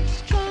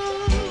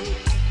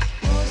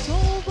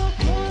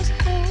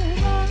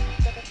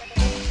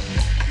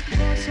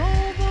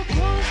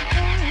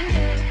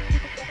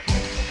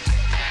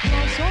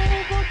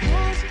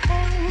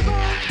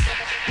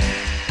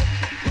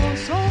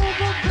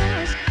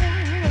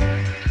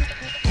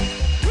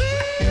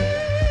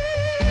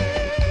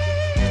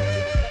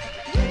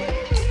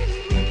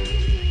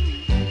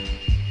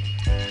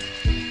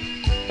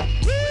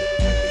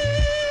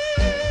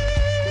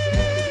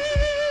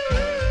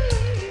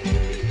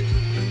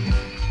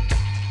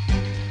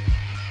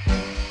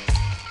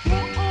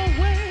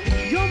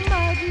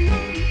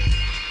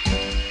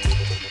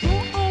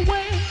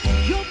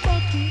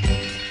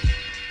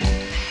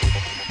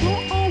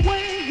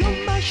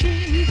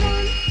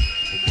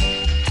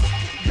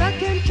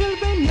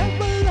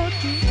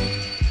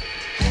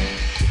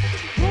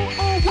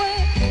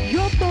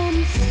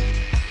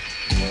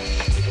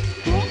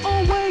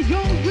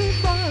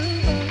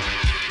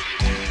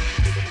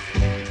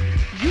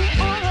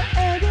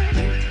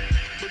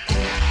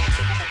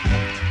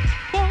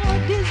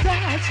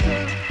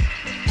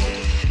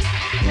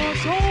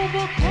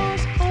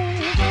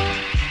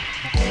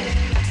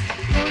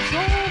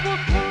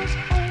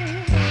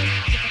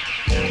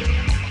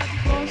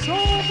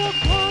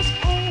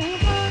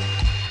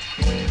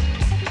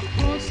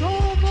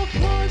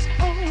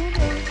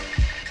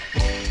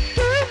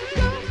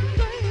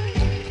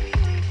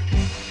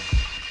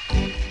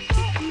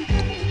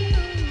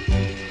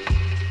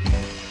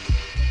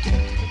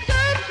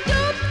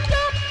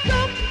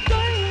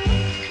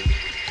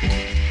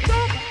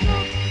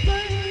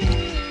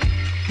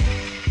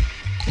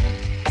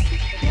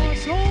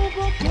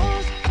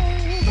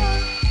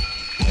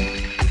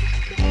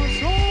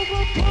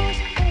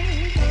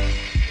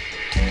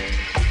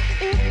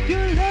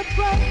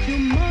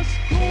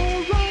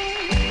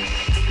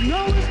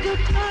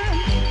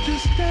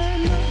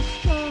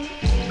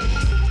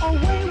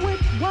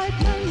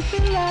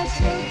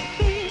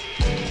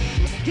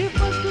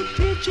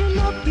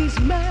 up His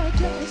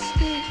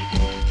majesty.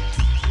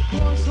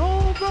 Cross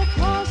over,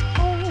 cross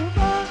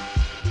over.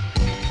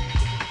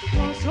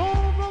 Cross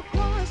over,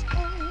 cross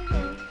over.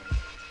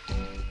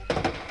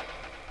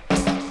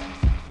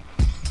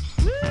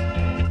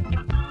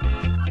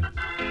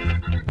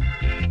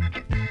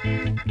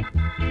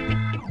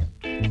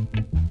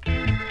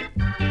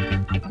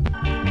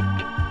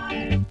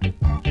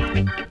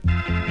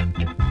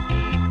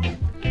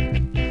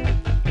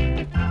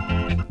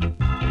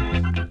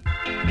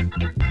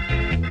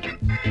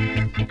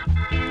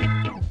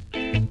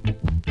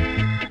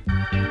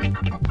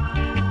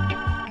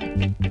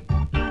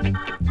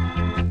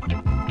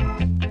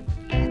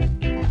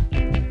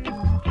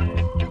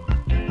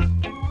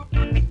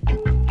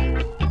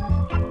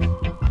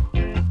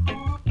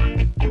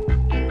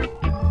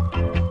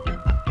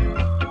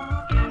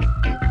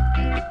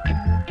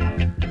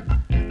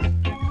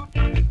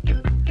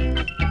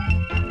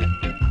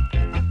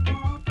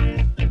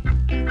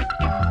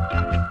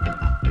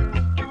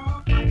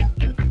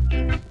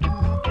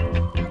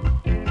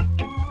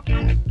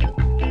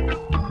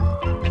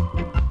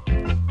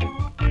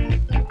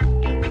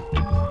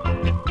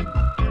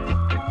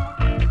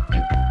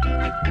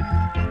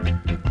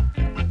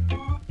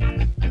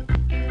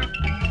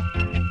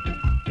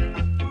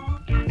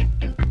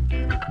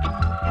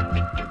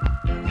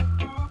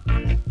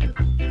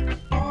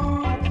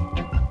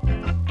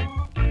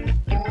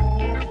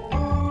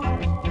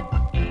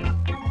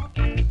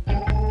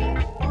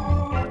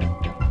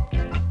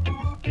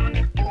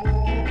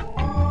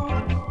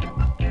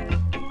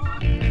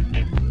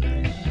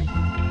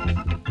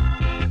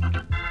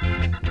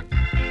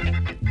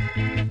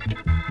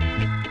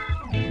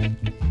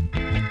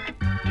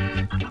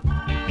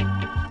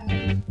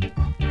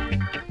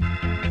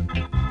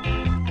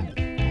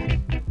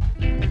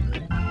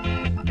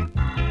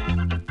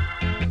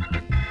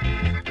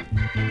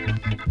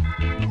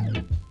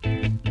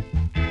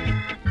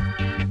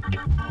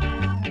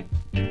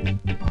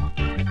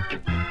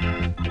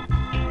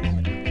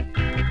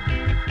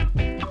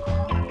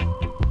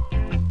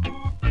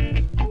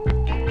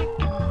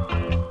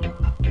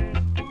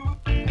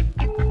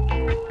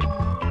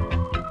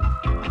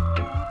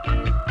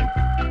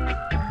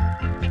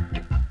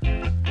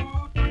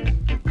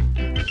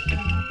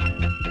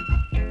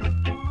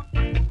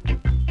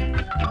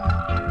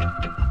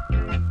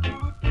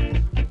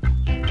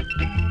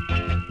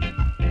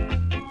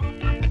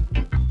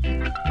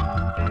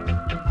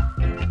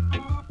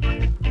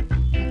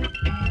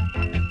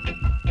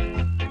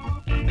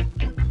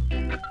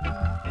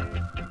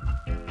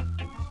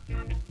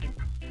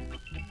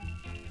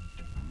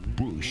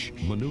 Bush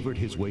maneuvered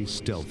his way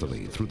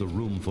stealthily through the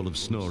room full of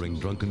snoring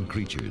drunken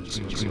creatures.